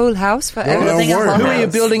building a whole house for Eris? Who are you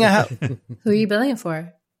building a house? Who are you building it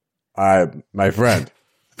for? My friend.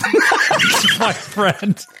 My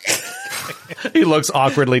friend. He looks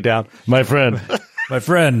awkwardly down. My friend.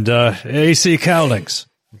 A.C. Cowlings.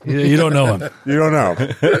 You don't know him. You don't know.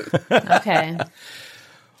 Okay.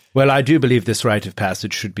 Well, I do believe this rite of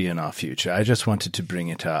passage should be in our future. I just wanted to bring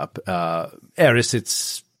it up. Eris,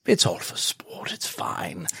 it's all for sport. It's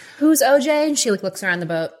fine. Who's OJ? And she looks around the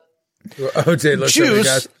boat. OJ looks at me,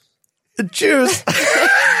 guys. Juice.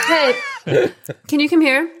 Hey, can you come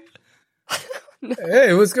here?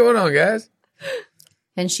 Hey, what's going on, guys?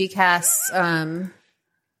 And she casts,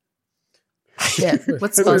 shit.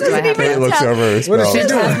 What spells do I have? Kate looks over her spell. What is she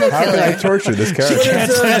doing? How can I torture this character?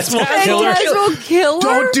 Phantasmal killer?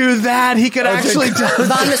 Don't do that. He could actually die.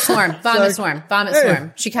 Vomit swarm. Vomit swarm. Vomit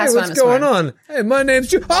swarm. She casts what's vomit swarm. going on? Hey, my name's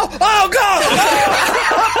Juice. Oh, God!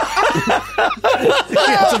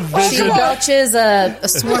 She belches a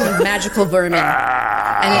swarm of magical vermin,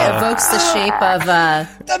 and it evokes the shape of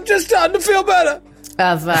I'm just starting to feel better.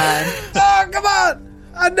 Oh, come on!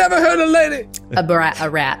 I never heard a lady. A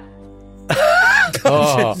rat.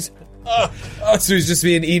 Oh, so he's just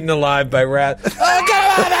being eaten alive by rats. Oh,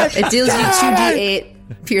 come on! It deals you 2d8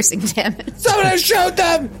 piercing damage. Somebody shoot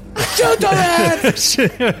them! Shoot the rats!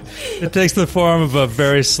 It takes the form of a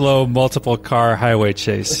very slow multiple car highway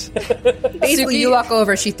chase. Basically, you walk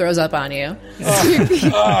over, she throws up on you.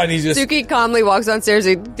 And he just... Suki calmly walks downstairs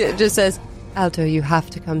and just says, Alto, you have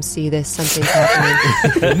to come see this. Something's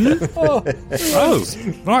happening. Oh,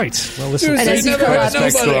 right. Well, listen. And as you go up, you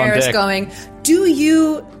see Eris going, do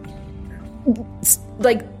you,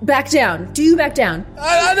 back down? Do you back down?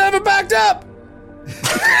 I never backed up!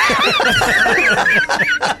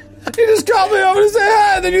 You just called me over to say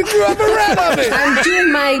hi, and then you threw up a rat on me! I'm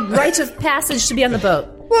doing my rite of passage to be on the boat.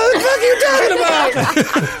 What the fuck are you talking about?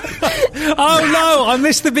 Oh, no. I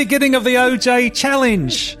missed the beginning of the OJ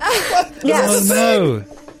challenge. Yes. Oh, no.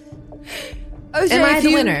 OJ, Am I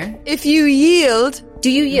the winner? If you yield... Do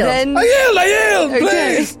you yield? Then... I yield, Okay.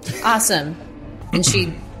 please! Awesome. And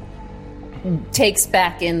she takes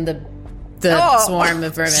back in the swarm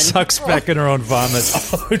of vermin. Sucks back in her own vomit.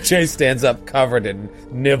 Jay stands up covered in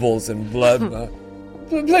nibbles and blood.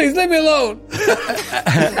 Please, leave me alone. She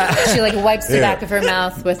wipes the back of her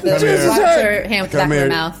mouth with the... here. Wipes her hand with the back of her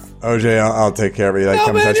mouth. OJ, I'll take care of you. No,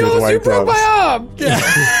 Come man, touch you with you white broke gloves. my arm.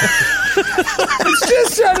 It's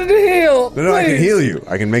just starting to heal. No, I can heal you.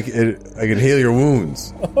 I can heal your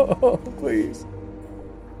wounds. Oh, please.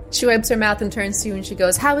 She wipes her mouth and turns to you and she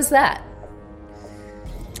goes, how was that?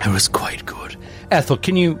 It was quite good. Ethel,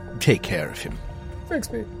 can you take care of him?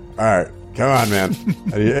 Fix me. All right, come on, man.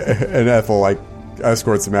 and Ethel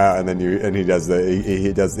escorts him out, and then he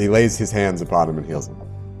lays his hands upon him and heals him.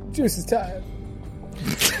 Juice is tired.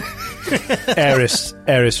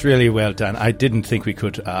 Eris, really well done. I didn't think we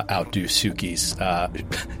could outdo Suki's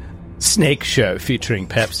snake show featuring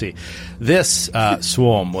Pepsi. This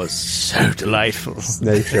swarm was so delightful.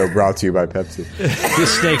 Snake show brought to you by Pepsi.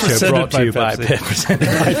 This snake show brought to you by Pepsi.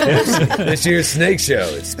 This year's snake show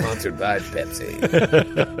is sponsored by Pepsi.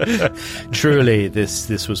 Truly,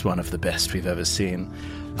 this was one of the best we've ever seen.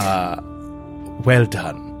 Well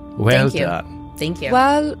done. Well done. Thank you.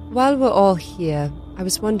 While we're all here, I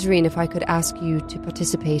was wondering if I could ask you to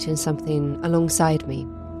participate in something alongside me.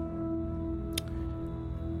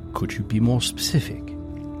 Could you be more specific?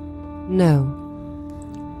 No.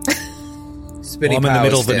 I'm in the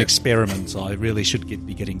middle of an experiment, so I really should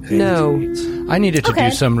be getting paid. No. I needed to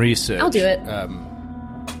do some research. I'll do it.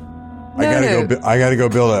 I gotta go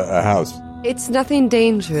build a house. It's nothing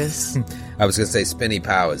dangerous. I was going to say Spinny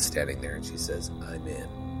Pow is standing there, and she says, I'm in.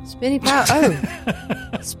 Spinny Pow. Oh.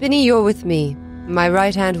 Spinny, you're with me. My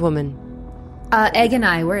right-hand woman. Egg and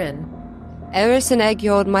I, we're in. Eris and Egg,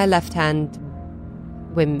 you're my left-hand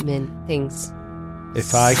women things.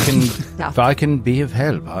 If I can be of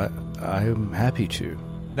help, I am happy to.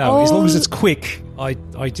 No, as long as it's quick. I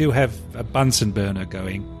do have a Bunsen burner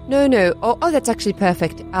going. No. Oh, that's actually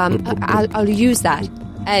perfect. I'll use that.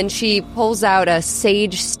 and she pulls out a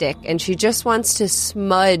sage stick, and she just wants to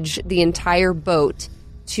smudge the entire boat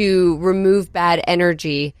to remove bad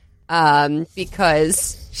energy,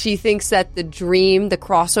 because she thinks that the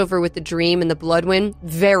crossover with the dream and the Bloodwind,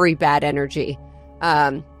 very bad energy.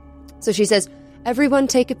 So she says, everyone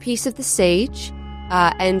take a piece of the sage,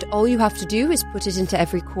 and all you have to do is put it into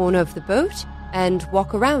every corner of the boat and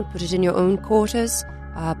walk around. Put it in your own quarters,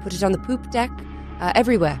 put it on the poop deck,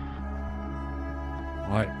 everywhere.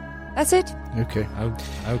 Right. That's it. Okay.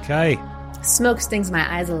 Okay. Smoke stings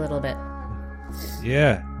my eyes a little bit.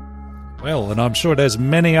 Yeah. Well, and I'm sure there's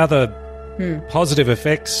many other positive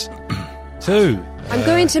effects too. I'm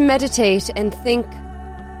going to meditate and think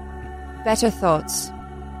better thoughts.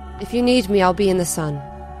 If you need me, I'll be in the sun.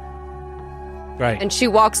 Great. And she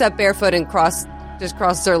walks up barefoot and just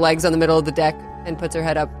crosses her legs on the middle of the deck and puts her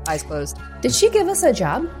head up, eyes closed. Did she give us a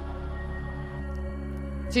job?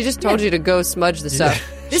 She just told you to go smudge the stuff.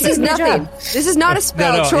 This is Good nothing. job. This is not a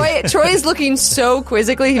spell. No. Troy is looking so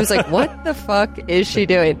quizzically. He was like, what the fuck is she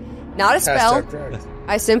doing? Not a spell.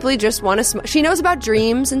 I simply just want to she knows about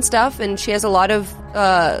dreams and stuff, and she has a lot of,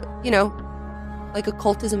 like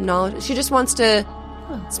occultism knowledge. She just wants to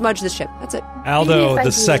smudge the ship. That's it. Maybe Aldo, if I the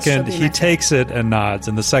do, second she'll be he my takes it and nods,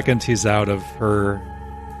 and the second he's out of her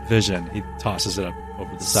vision, he tosses it up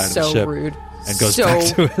over the side of the So ship rude. and goes So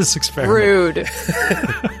back to his experiment. Rude.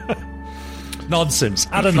 Nonsense,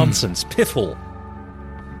 utter nonsense, piffle.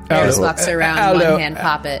 Eris walks around, Aldo, one hand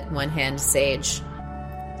poppet, one hand sage,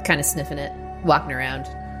 kind of sniffing it, walking around,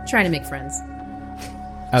 trying to make friends.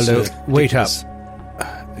 Aldo, So wait up.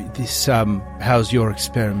 ridiculous. How's your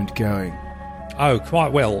experiment going? Oh,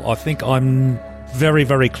 quite well. I think I'm very,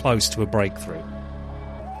 very close to a breakthrough.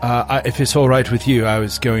 If it's all right with you, I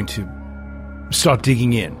was going to start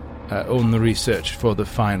digging in on the research for the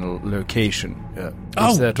final location.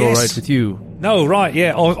 Is that all right with you? No, right,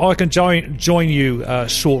 yeah. I can join you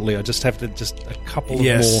shortly. I just have to a couple of more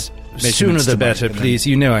measurements sooner to the make, better, and then- please.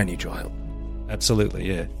 You know I need your help. Absolutely,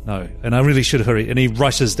 yeah. No, and I really should hurry. And he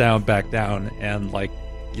rushes back down, and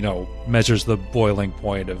measures the boiling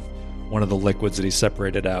point of one of the liquids that he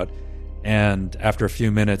separated out. And after a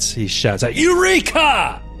few minutes, he shouts out,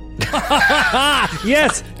 "Eureka!"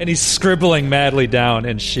 Yes, and he's scribbling madly down.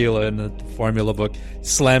 And Sheila, in the formula book,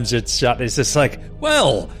 slams it shut. It's just like,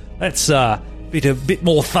 well, that's a bit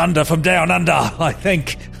more thunder from down under, I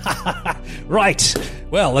think. Right.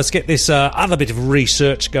 Well, let's get this other bit of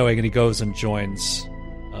research going. And he goes and joins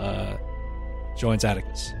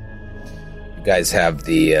Atticus. You guys have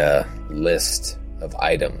the list of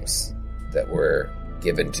items that were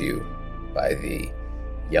given to you by the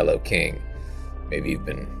Yellow King. Maybe you've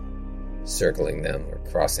been circling them or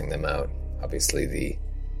crossing them out. Obviously, the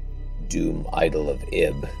Doom Idol of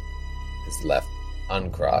Ib is left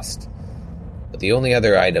uncrossed. But the only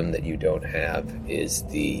other item that you don't have is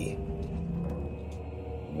the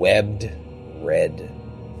webbed red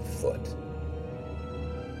foot.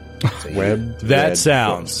 So That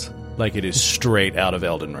sounds like it is straight out of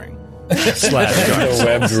Elden Ring. the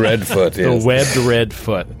webbed red foot The is. webbed red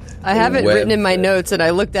foot. I have it Webbed written in my foot. notes, and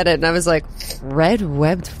I looked at it, and I was like, red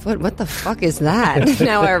webbed foot? What the fuck is that?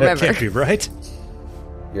 Now I remember. Can't be right.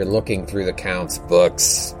 You're looking through the Count's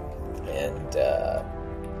books, and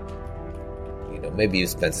maybe you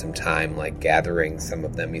spent some time gathering some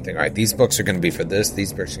of them. You think, all right, these books are going to be for this,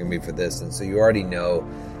 these books are going to be for this, and so you already know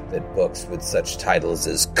that books with such titles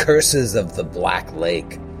as Curses of the Black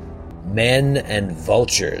Lake, Men and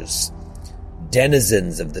Vultures,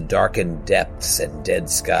 Denizens of the Darkened Depths and Dead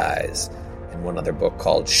Skies, and one other book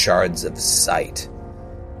called Shards of Sight,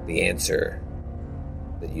 the answer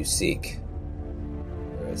that you seek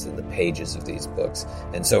is in the pages of these books.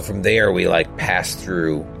 And so from there we pass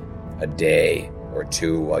through a day or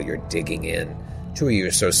two while you're digging in. Two of you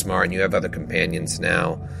are so smart, and you have other companions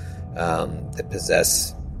now that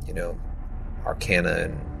possess, arcana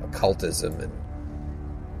and occultism and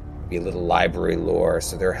maybe a little library lore,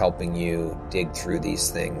 so they're helping you dig through these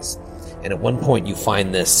things. And at one point you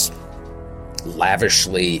find this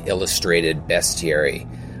lavishly illustrated bestiary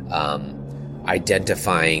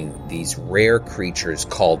identifying these rare creatures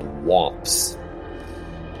called womps.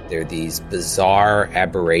 They're these bizarre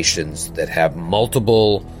aberrations that have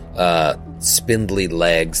multiple spindly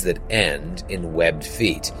legs that end in webbed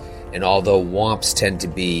feet. And although womps tend to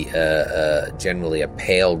be generally a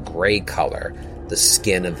pale gray color, the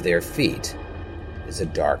skin of their feet is a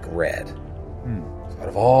dark red. So out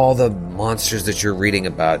of all the monsters that you're reading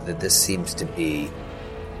about, that this seems to be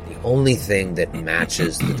the only thing that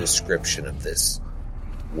matches the description of this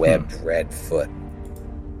webbed red foot.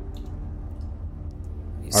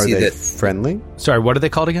 You Are see they that friendly? Sorry, what are they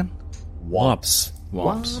called again? womps.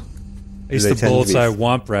 Womps. I used they to tend to be- bullseye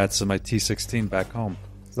womp rats in my T16 back home.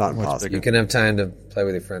 It's not impossible. You can have time to play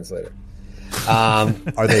with your friends later.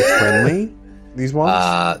 Are they friendly? These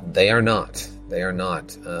ones? They are not. They are not.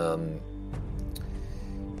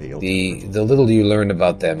 The The little you learned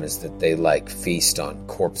about them is that they like feast on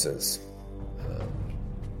corpses.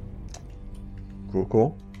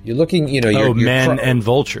 Cool. You're looking, you're men and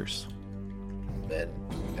vultures. men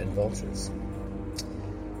and vultures.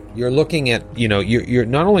 You're looking at, you're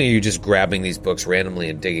not only are you just grabbing these books randomly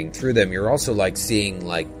and digging through them, you're also like seeing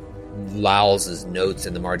like Lowell's notes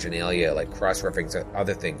in the marginalia, like cross-referencing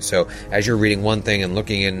other things. So as you're reading one thing and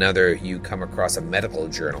looking at another, you come across a medical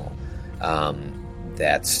journal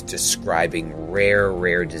that's describing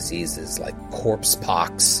rare diseases like corpse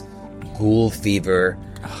pox, ghoul fever,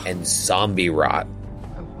 and zombie rot.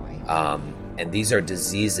 And these are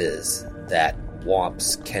diseases that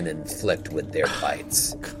womps can inflict with their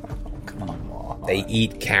bites. Come on. They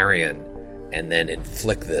eat carrion and then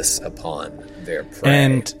inflict this upon their prey.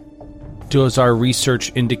 And does our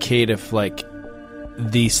research indicate if, like,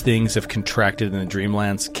 these things have contracted in the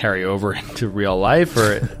Dreamlands carry over into real life,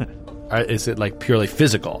 or is it, like, purely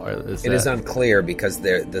physical? Or is It is unclear because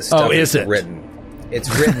the stuff is it? written. It's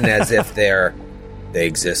written as if they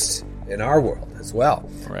exist in our world as well,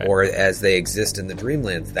 Right. or as they exist in the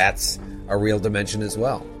Dreamlands. That's a real dimension as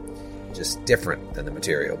well, just different than the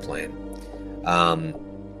material plane.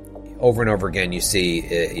 Over and over again, you see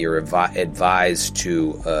you're advised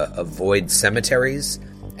to avoid cemeteries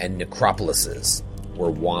and necropolises where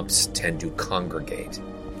womps tend to congregate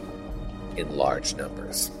in large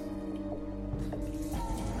numbers.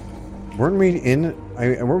 Weren't we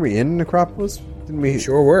in Necropolis? Didn't we?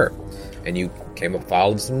 Sure were. And you came up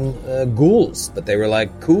followed some ghouls, but they were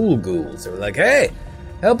like cool ghouls. They were like, hey,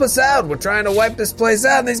 help us out. We're trying to wipe this place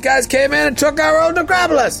out. And these guys came in and took our own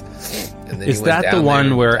necropolis. And then Is you went that the down there one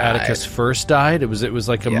and where died. Atticus first died? It was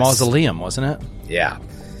like a Yes. mausoleum, wasn't it? Yeah.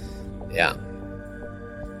 Yeah.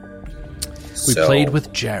 We So, played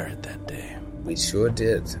with Jared that day. We sure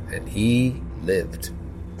did. And he lived.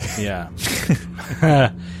 Yeah.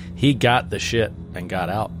 He got the shit and got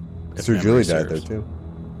out. if Sir memory Julie died there serves. too.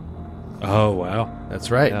 Oh, wow.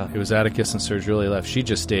 That's right. Yeah. It was Atticus and Sir Julie left. She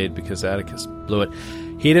just stayed because Atticus blew it.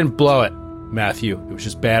 He didn't blow it, Matthew. It was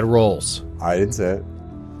just bad rolls. I didn't say it.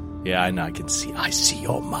 Yeah, I know. I see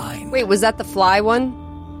your mind. Wait, was that the fly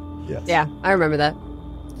one? Yes. Yeah, I remember that.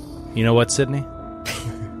 You know what, Sydney?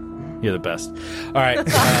 You're the best. All right.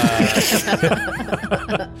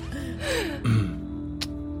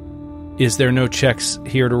 Is there no checks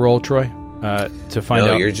here to roll, Troy? To find out?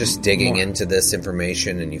 No, you're just digging more? into this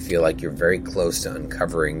information and you feel like you're very close to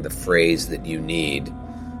uncovering the phrase that you need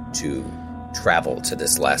to travel to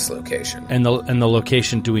this last location. And the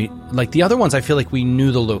location, do we... Like, the other ones, I feel like we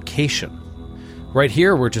knew the location. Right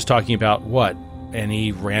here, we're just talking about, what?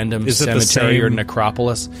 Any random Is it the cemetery or same-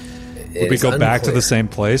 necropolis? It Would we is go back to unclear. the same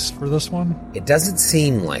place for this one? It doesn't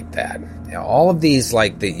seem like that. All of these,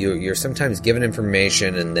 like, that you're sometimes given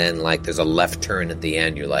information and then, like, there's a left turn at the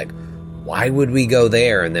end. You're like, why would we go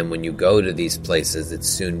there? And then when you go to these places, it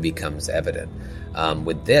soon becomes evident.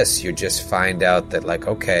 With this, you just find out that, like,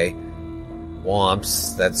 okay,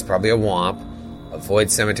 womps, that's probably a womp.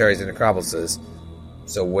 Avoid cemeteries and necropolises.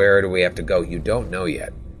 So where do we have to go? You don't know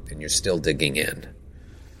yet, and you're still digging in.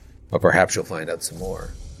 But perhaps you'll find out some more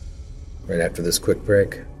right after this quick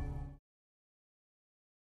break.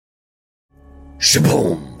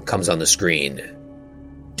 Shaboom! Comes on the screen.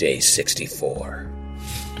 Day 64.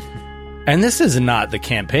 And this is not the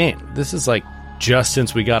campaign. This is like just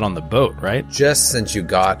since we got on the boat, right? Just since you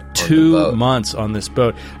got on the 2 boat. months on this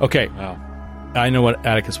boat. Okay, Wow. I know what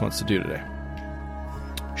Atticus wants to do today.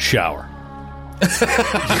 Shower.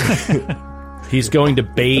 He's going to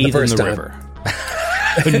bathe in first the time. river.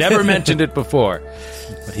 I've never mentioned it before,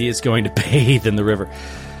 but he is going to bathe in the river.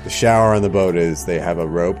 The shower on the boat is they have a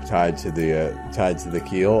rope tied to the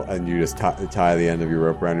keel, and you just tie the end of your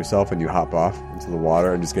rope around yourself, and you hop off into the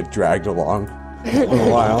water and just get dragged along for a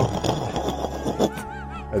while,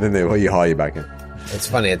 and then you haul you back in. It's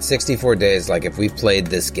funny, at 64 days, like if we played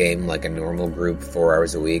this game like a normal group 4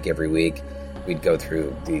 hours a week, every week, we'd go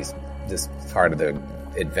through this part of the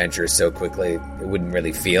adventure so quickly, it wouldn't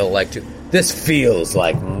really feel like this feels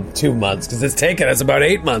like 2 months, because it's taken us about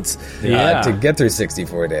 8 months to get through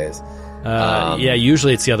 64 days. Yeah,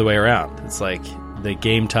 usually it's the other way around. It's like the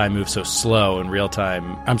game time moves so slow in real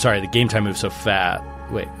time. I'm sorry, the game time moves so fast.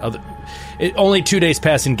 Wait, only 2 days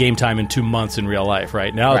pass in game time and 2 months in real life,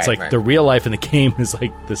 right? Now it's Right, like right. the real life and the game is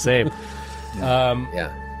like the same.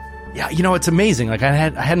 Yeah. Yeah, you know, it's amazing. Like I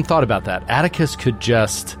hadn't thought about that. Atticus could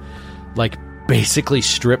just like basically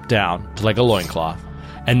strip down to like a loincloth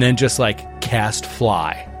and then just like cast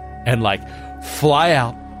fly and like fly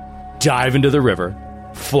out, dive into the river,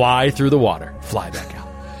 fly through the water, fly back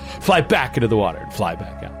out, fly back into the water, and fly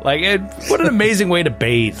back out. Like, what an amazing way to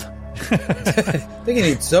bathe. I think you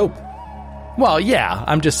need soap. Well, yeah,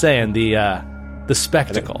 I'm just saying the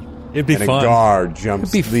spectacle. It'd be And fun. a guard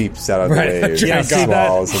leaps out of the waves. Yeah, see that?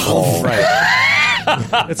 Swallows them whole. Right.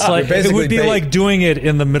 It's like it basically would be bait. like doing it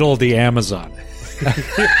in the middle of the Amazon.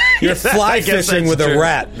 You're fly fishing with a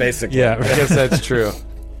rat, basically. Yeah, I guess that's true.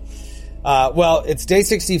 Well, it's day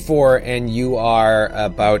 64, and you are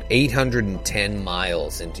about 810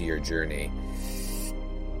 miles into your journey.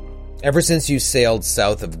 Ever since you sailed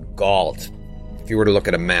south of Galt, if you were to look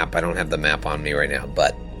at a map, I don't have the map on me right now,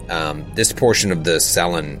 but this portion of the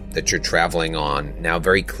Selen that you're traveling on now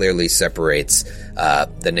very clearly separates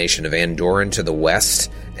the nation of Andorran to the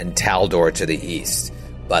west and Taldor to the east.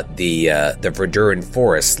 But the Verduran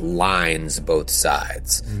forest lines both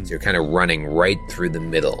sides. So you're kind of running right through the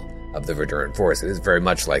middle of the Verduran forest. It is very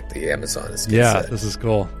much like the Amazon. Yeah, this is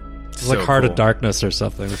cool. It's like Heart of Darkness or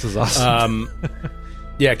something. This is awesome.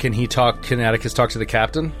 Yeah, can Atticus talk to the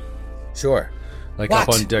captain? Sure. Like What?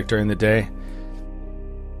 up on deck during the day?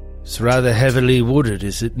 It's rather heavily wooded,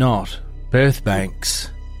 is it not? Both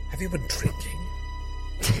banks. Have you been drinking?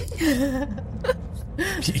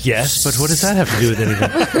 Yes, but what does that have to do with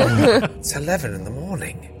anything? It's 11 in the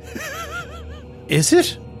morning. Is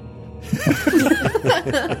it?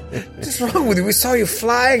 What's wrong with you? We saw you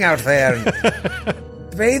flying out there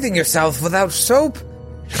and bathing yourself without soap.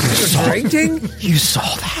 You're drinking? You saw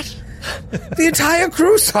that? The entire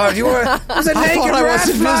crew saw it. You were was a naked I was rat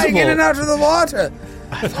flying invisible. in and out of the water.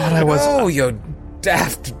 I thought I was. Oh, you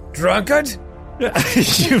daft drunkard.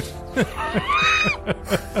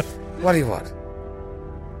 What do you want?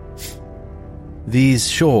 These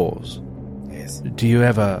shores, Yes. do you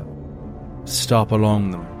ever stop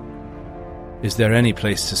along them? Is there any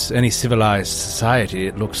place, any civilized society?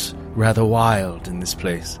 It looks rather wild in this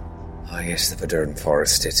place. Oh, yes, the Verduran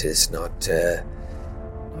forest. It is not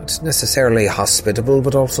necessarily hospitable,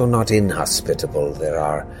 but also not inhospitable. There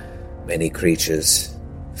are many creatures,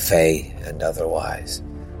 fey and otherwise.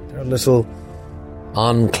 There are little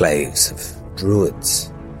enclaves of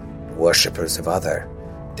druids, worshippers of other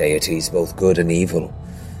deities, both good and evil.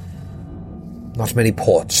 Not many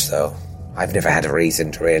ports, though. I've never had a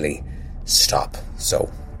reason to really stop, so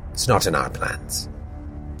it's not in our plans.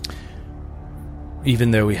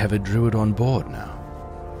 Even though we have a druid on board now.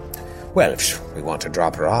 Well, if we want to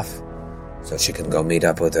drop her off, so she can go meet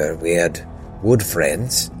up with her weird wood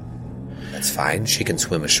friends, that's fine. She can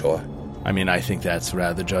swim ashore. I mean, I think that's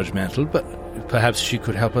rather judgmental, but perhaps she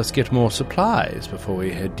could help us get more supplies before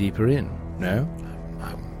we head deeper in, no?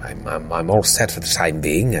 I'm all set for the time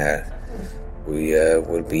being.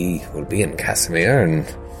 We'll be in Casimir,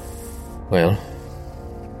 and well,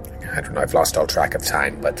 I don't know. I've lost all track of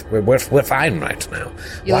time, but we're fine right now.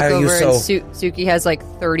 You Why look are over you so? and Suki has like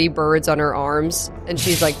 30 birds on her arms, and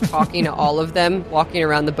she's like talking to all of them, walking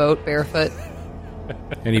around the boat barefoot.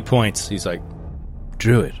 And he points. He's like,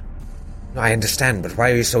 druid. I understand, but why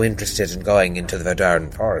are you so interested in going into the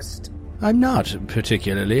Verduran forest? I'm not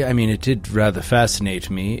particularly. I mean, it did rather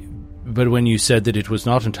fascinate me. But when you said that it was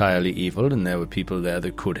not entirely evil and there were people there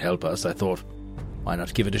that could help us, I thought, why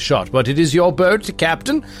not give it a shot? But it is your boat,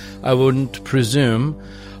 Captain. I wouldn't presume. But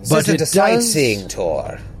This it isn't a does... sightseeing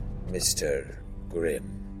tour, Mr. Grimm.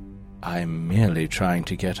 I'm merely trying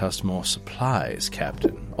to get us more supplies,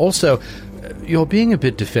 Captain. Also, you're being a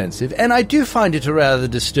bit defensive, and I do find it rather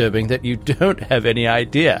disturbing that you don't have any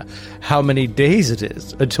idea how many days it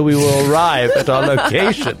is until we will arrive at our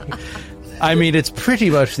location. I mean, it's pretty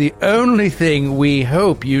much the only thing we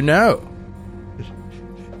hope you know.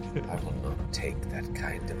 I will not take that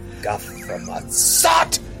kind of guff from a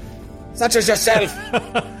sot such as yourself.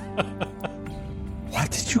 What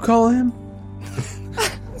did you call him?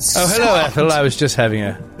 Oh, hello, Ethel. I was just having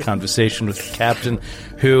a conversation with the captain,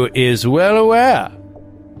 who is well aware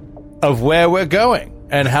of where we're going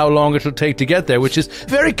and how long it'll take to get there, which is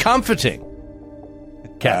very comforting.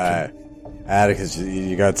 Captain. Atticus,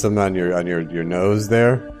 you got something on your nose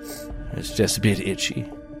there? It's just a bit itchy.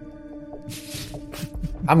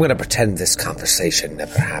 I'm going to pretend this conversation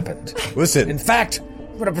never happened. Listen. In fact,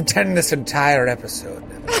 I'm going to pretend this entire episode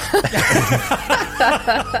never happened.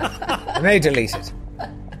 I may delete it.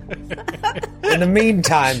 In the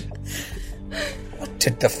meantime, what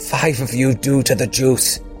did the five of you do to the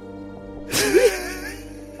juice?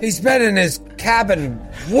 He's been in his cabin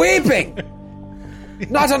weeping.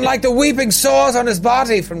 Not unlike the weeping sores on his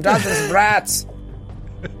body from dozens of rats.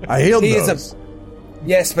 I healed He those. is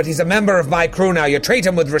Yes, but he's a member of my crew now. You treat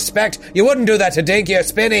him with respect. You wouldn't do that to Dinky or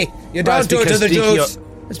Spinny. You don't do it to the dudes.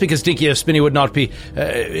 That's because Dinky or Spinny would not be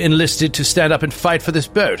enlisted to stand up and fight for this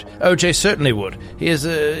boat. OJ certainly would. He is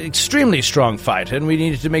an extremely strong fighter, and we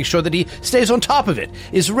needed to make sure that he stays on top of it,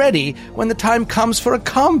 is ready when the time comes for a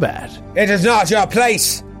combat. It is not your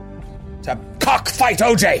place to cockfight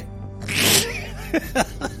OJ.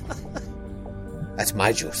 That's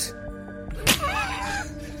my juice.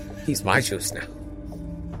 He's my juice now.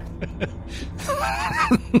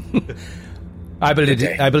 I believe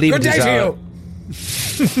Good it is day to our... you.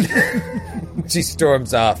 She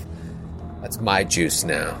storms off. That's my juice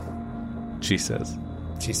now, She says.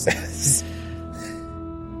 she says.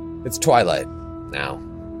 It's twilight now.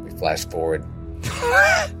 We flash forward.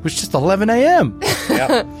 It was just 11 a.m.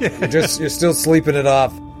 Yep. You're still sleeping it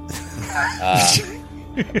off.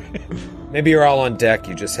 Maybe you're all on deck.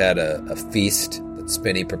 You just had a feast that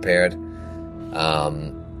Spinny prepared.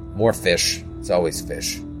 More fish. It's always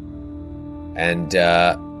fish. And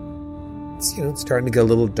it's starting to get a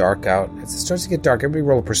little dark out. As it starts to get dark, everybody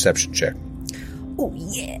roll a perception check. Oh,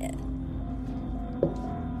 yeah.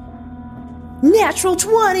 Natural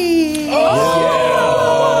 20!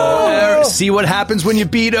 See what happens when you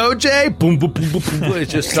beat OJ? Boom, boom, boom, boom, boom. It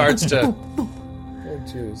just starts to...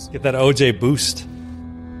 Get that OJ boost.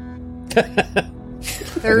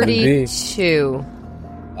 32.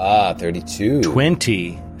 32.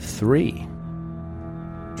 23.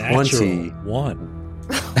 Natural 1.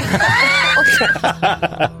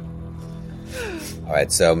 All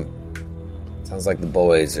right, so sounds like the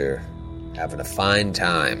boys are having a fine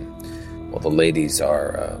time while the ladies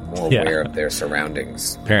are more aware of their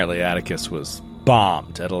surroundings. Apparently Atticus was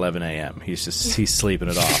bombed at 11 a.m. He's sleeping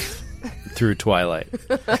it off through twilight.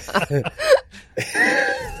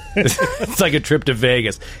 It's like a trip to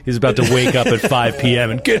Vegas. He's about to wake up at 5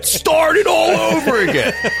 p.m. and get started all over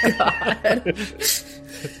again. God.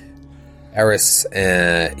 Eris,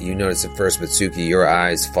 you notice at first, Mitsuki, your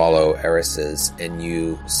eyes follow Eris's, and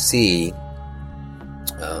you see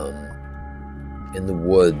in the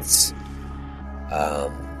woods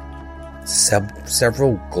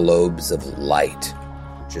several globes of light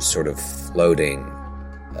just sort of floating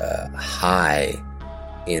high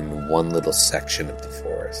in one little section of the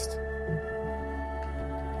forest.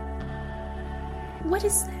 What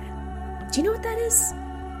is that? Do you know what that is?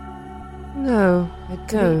 No, I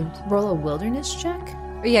don't. Roll a wilderness check?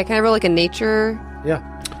 Oh, yeah, can I roll like a nature? Yeah.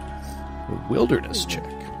 Wilderness check.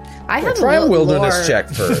 I have Try a wilderness lore. check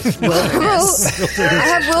first. I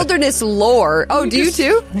have wilderness lore. Oh, do you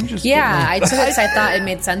too? Yeah, I took it because I thought it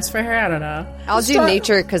made sense for her. I don't know. I'll do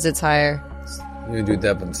nature because it's higher. You do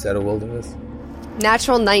that instead of wilderness?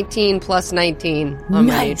 Natural 19 plus 19 on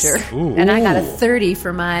my Nice. nature. And I got a 30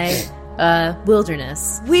 for my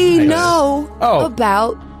wilderness. We know Oh.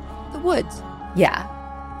 about the woods. Yeah.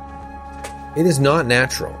 It is not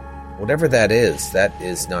natural. Whatever that is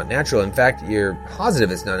not natural. In fact, you're positive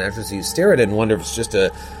it's not natural, so you stare at it and wonder if it's just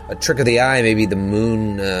a trick of the eye, maybe the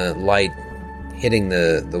moon light hitting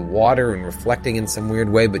the water and reflecting in some weird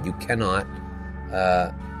way, but you cannot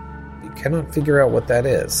figure out what that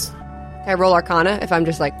is. Can I roll Arcana if I'm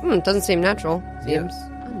just like, it doesn't seem natural. Seems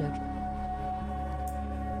unnatural.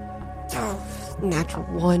 Oh, natural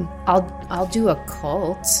 1. I'll do a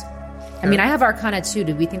cult. I mean, I have Arcana too.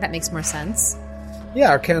 Do we think that makes more sense?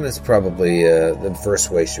 Yeah, Arcana is probably the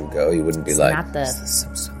first way she would go. You wouldn't be It's like, not the- "Is this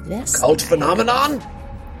some sort of This cult phenomenon?"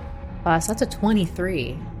 So that's a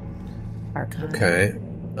 23 Arcana. Okay.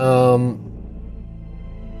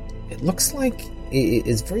 It looks like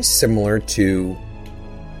it's very similar to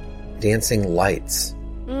dancing lights.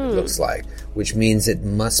 It looks like, which means it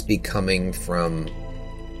must be coming from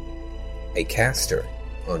a caster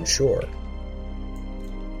on shore.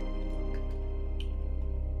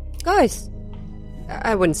 Guys.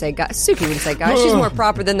 I wouldn't say guys. Suki wouldn't say guys. She's more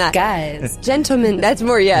proper than that. Guys. Gentlemen. That's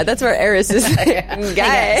more, that's where Eris is.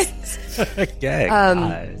 Guys.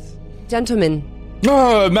 Guys. Gentlemen.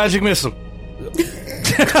 Oh, magic missile.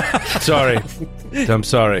 Sorry. I'm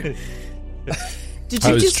sorry. Did I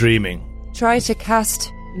you was just dreaming. try to cast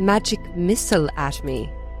magic missile at me?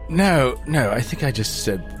 No, I think I just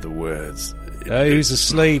said the words. He was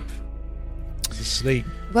asleep. He's asleep.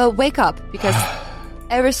 Well, wake up, because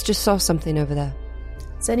Eris just saw something over there.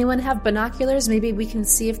 Does anyone have binoculars? Maybe we can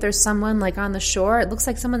see if there's someone like on the shore. It looks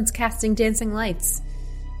like someone's casting dancing lights.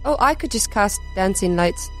 Oh, I could just cast dancing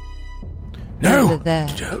lights No, over there.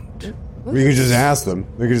 don't. We could just ask them.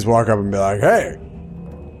 We could just walk up and be like, "Hey,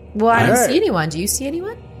 Well, I don't Hey. see anyone. Do you see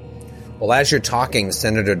anyone? Well, as you're talking,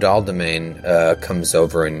 Senator Daldemain comes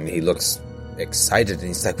over and he looks excited and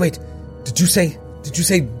he's like, "Wait, did you say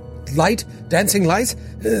light, dancing light?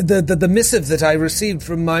 The missive that I received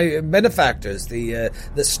from my benefactors, the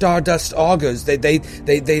Stardust Augurs.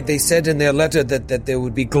 They said in their letter that there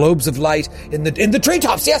would be globes of light in the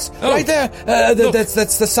treetops. Yes, right there.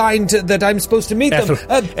 That's the sign that I'm supposed to meet them.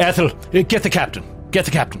 Ethel, get the captain. Get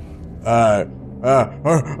the captain.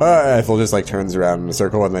 Ethel just like turns around in a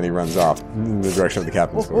circle and then he runs off in the direction of the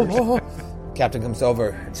captain's quarters. Captain comes over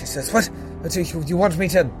and she says, "What? You want me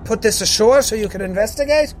to put this ashore so you can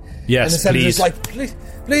investigate?" Yes, and the senator's please. like,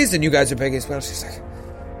 please. And you guys are begging as well. She's like,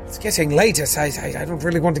 "It's getting late. I don't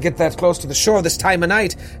really want to get that close to the shore this time of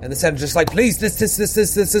night." And the senator's like, "Please, this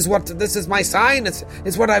is my sign.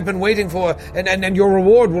 It's what I've been waiting for, and your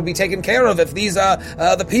reward will be taken care of if these are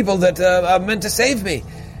the people that are meant to save me."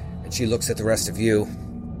 And she looks at the rest of you.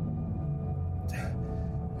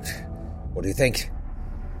 What do you think?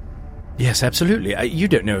 Yes, absolutely. You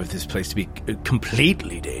don't know if this place to be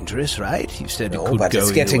completely dangerous, right? You said it could but go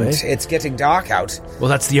it's getting dark out. Well,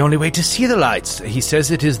 that's the only way to see the lights. He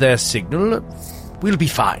says it is their signal. We'll be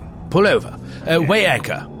fine. Pull over. Weigh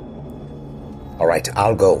anchor. All right,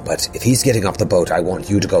 I'll go, but if he's getting off the boat, I want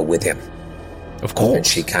you to go with him. Of course. And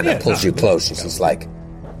she kind of pulls you close, and she's like,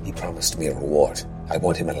 he promised me a reward. I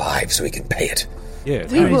want him alive so he can pay it. Yeah,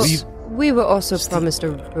 We were also promised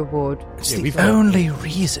a reward. It's the only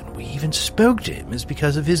reason we even spoke to him is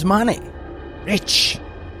because of his money. Rich.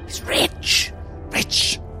 He's rich.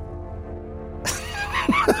 Rich.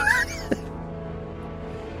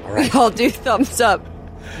 All right. We all do thumbs up.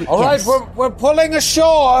 All right, we're pulling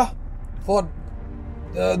ashore for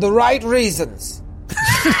the right reasons.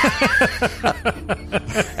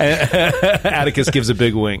 Atticus gives a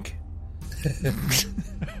big wink.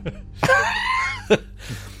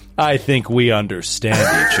 I think we understand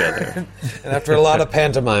each other. And after a lot of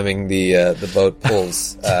pantomiming, the boat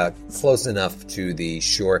pulls close enough to the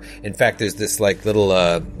shore. In fact, there's this like little,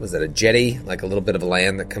 was it a jetty? Like a little bit of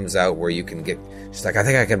land that comes out where you can get. She's like, I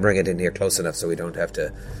think I can bring it in here close enough so we don't have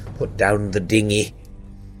to put down the dinghy,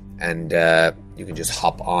 and you can just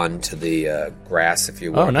hop onto the grass if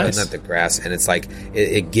you want. Oh, nice. Not the grass, and it's like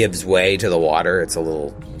it gives way to the water. It's a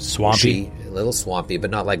little Swampy. mushy, a little swampy,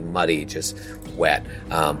 but not like muddy, just wet.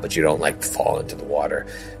 But you don't like fall into the water.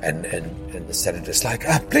 And the senator's like,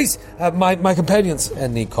 please, my companions.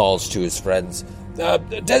 And he calls to his friends,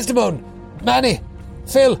 Desdemone, Manny,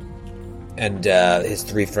 Phil. And his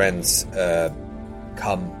three friends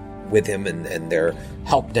come with him, and they're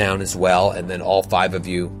helped down as well. And then all five of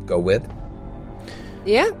you go with.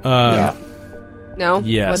 Yeah? No?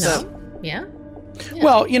 Yes. What's up? Yeah?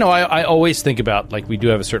 Well, I always think about, like, we do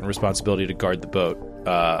have a certain responsibility to guard the boat.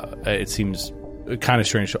 It seems kind of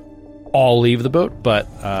strange to all leave the boat, but...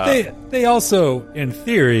 They also, in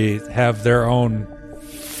theory, have their own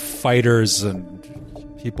fighters and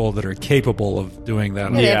people that are capable of doing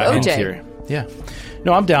that. Yeah, they have in OJ. theory. Yeah.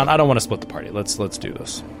 No, I'm down. I don't want to split the party. Let's do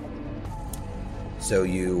this. So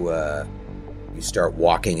you start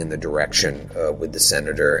walking in the direction with the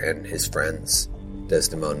senator and his friends,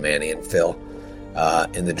 Desdemone, Manny, and Phil,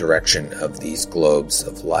 in the direction of these globes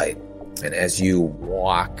of light. And as you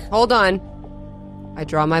walk... Hold on. I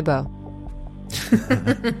draw my bow.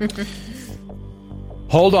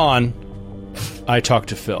 Hold on. I talk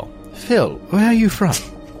to Phil. Phil, where are you from?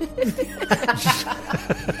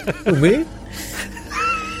 Me?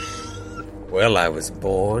 Well, I was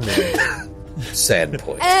born in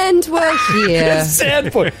Sandpoint. And we're here.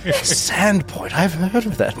 Sandpoint. Sandpoint. I've heard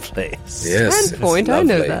of that place. Yes, Sandpoint, it's I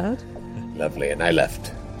know lovely. that. Lovely, and I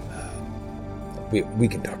left. We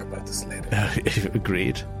can talk about this later.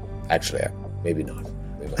 Agreed. Actually, maybe not.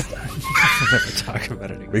 We must die. Never talk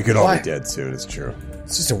about it again. We could all Why? be dead soon, it's true.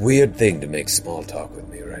 It's just a weird thing to make small talk with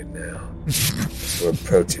me right now. We're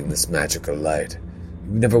approaching this magical light.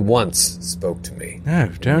 You never once spoke to me No,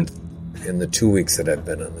 don't. in the 2 weeks that I've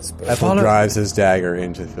been on this boat. Ethel drives his dagger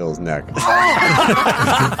into Phil's neck.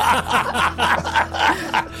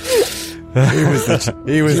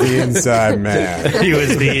 He was the inside man. He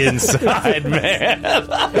was the inside man.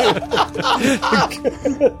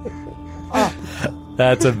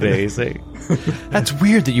 That's amazing. That's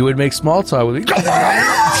weird that you would make small talk with me.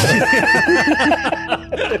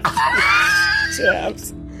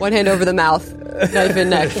 One hand over the mouth. Knife in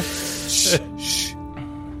neck.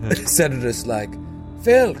 The senator's like,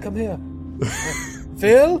 Phil, come here.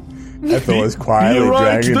 Phil? Ethel is quietly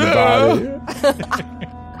right dragging there. the body.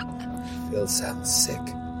 Phil sounds sick.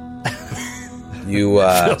 You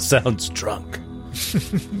Phil sounds drunk.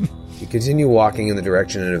 You continue walking in the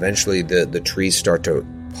direction, and eventually the trees start to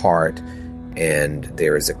part, and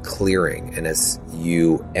there is a clearing. And as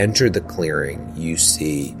you enter the clearing, you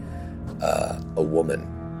see a woman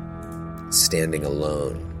standing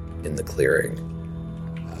alone in the clearing.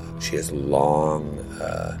 She has long,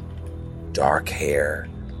 dark hair,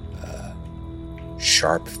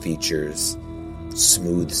 sharp features,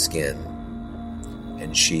 smooth skin,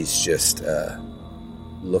 and she's just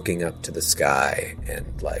looking up to the sky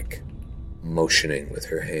and like motioning with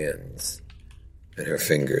her hands and her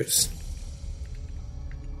fingers.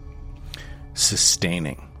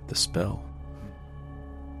 Sustaining the spell.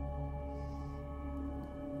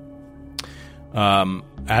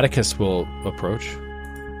 Atticus will approach.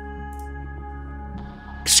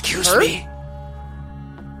 Excuse me.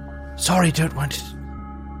 Sorry, don't want to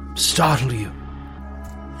startle you.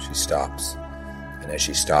 She stops, and as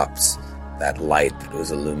she stops, that light that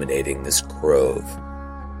was illuminating this grove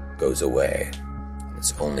goes away.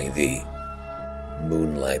 It's only the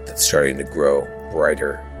moonlight that's starting to grow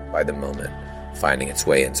brighter by the moment, finding its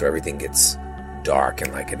way in, so everything gets dark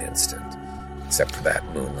in like an instant, except for that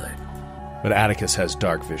moonlight. But Atticus has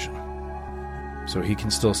dark vision, so he can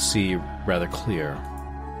still see rather clear.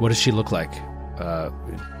 What does she look like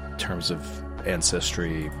in terms of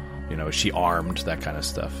ancestry? You know, is she armed? That kind of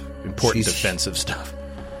stuff. Important defensive stuff.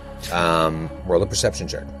 Roll a perception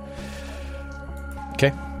check.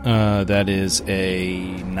 Okay. That is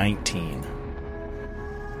a 19.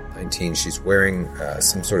 19. She's wearing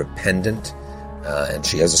some sort of pendant, and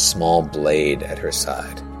she has a small blade at her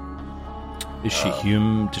side. Is she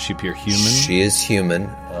human? Does she appear human? She is human.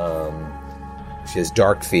 She has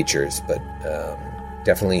dark features, but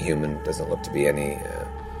definitely human. Doesn't look to be any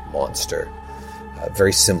monster.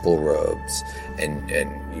 Very simple robes, and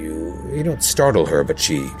you don't startle her, but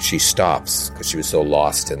she stops because she was so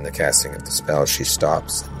lost in the casting of the spell. She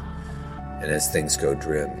stops, and as things go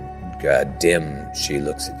dim, she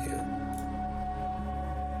looks at you.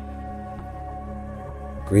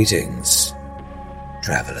 Greetings,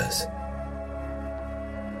 travelers.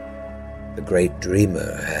 The great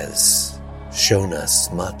dreamer has shown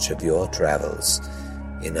us much of your travels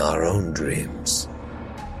in our own dreams.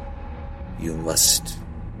 You must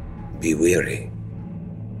be weary.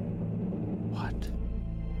 What?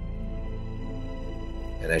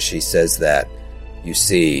 And as she says that, you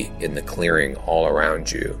see in the clearing all around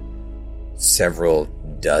you, several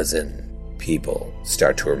dozen people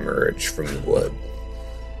start to emerge from the wood.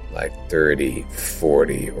 Like 30,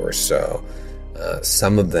 40 or so.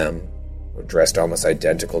 Some of them were dressed almost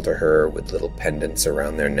identical to her with little pendants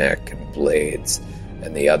around their neck and blades,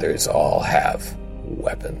 and the others all have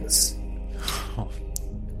weapons.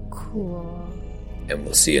 Cool. And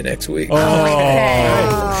we'll see you next week.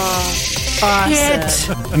 Awesome. This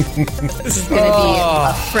is going to be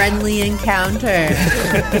a friendly encounter.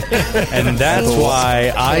 And that's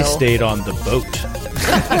why I stayed on the boat.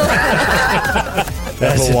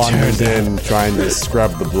 Devil wanders in, trying to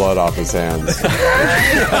scrub the blood off his hands,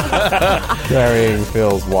 carrying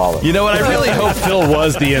Phil's wallet. You know what? I really hope Phil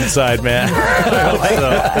was the inside man.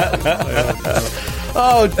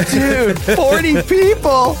 Oh, dude, 40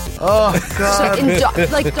 people! Oh, God. In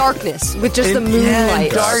darkness, with just the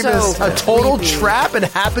moonlight. Darkness, So a total creepy. trap, and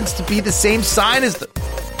happens to be the same sign as the...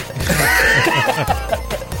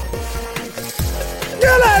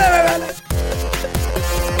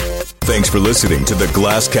 Thanks for listening to the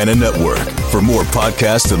Glass Cannon Network. For more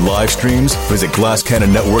podcasts and live streams, visit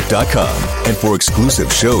glasscannonnetwork.com. And for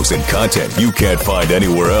exclusive shows and content you can't find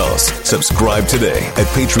anywhere else, subscribe today at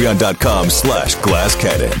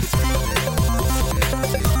patreon.com/glasscannon.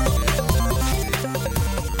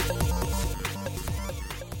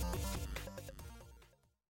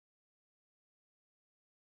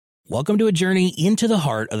 Welcome to a journey into the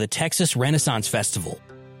heart of the Texas Renaissance Festival,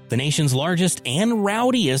 the nation's largest and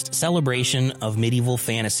rowdiest celebration of medieval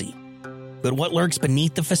fantasy. But what lurks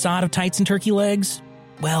beneath the facade of tights and turkey legs?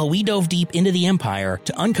 Well, we dove deep into the empire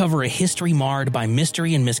to uncover a history marred by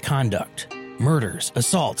mystery and misconduct, murders,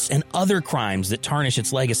 assaults, and other crimes that tarnish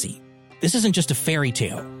its legacy. This isn't just a fairy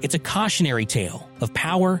tale, it's a cautionary tale of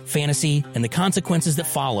power, fantasy, and the consequences that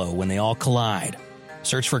follow when they all collide.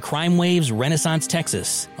 Search for Crime Waves Renaissance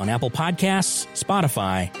Texas on Apple Podcasts,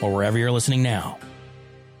 Spotify, or wherever you're listening now.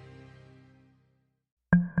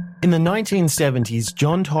 In the 1970s,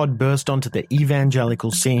 John Todd burst onto the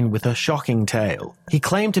evangelical scene with a shocking tale. He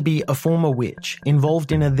claimed to be a former witch,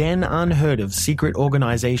 involved in a then unheard-of secret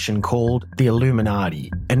organization called the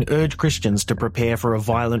Illuminati, and urged Christians to prepare for a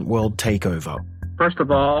violent world takeover. First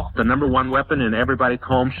of all, the number one weapon in everybody's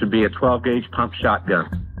home should be a 12-gauge pump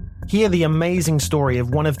shotgun. Hear the amazing story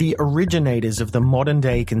of one of the originators of the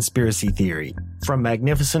modern-day conspiracy theory. From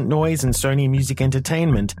Magnificent Noise and Sony Music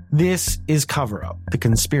Entertainment, this is Cover Up, the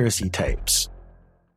Conspiracy Tapes.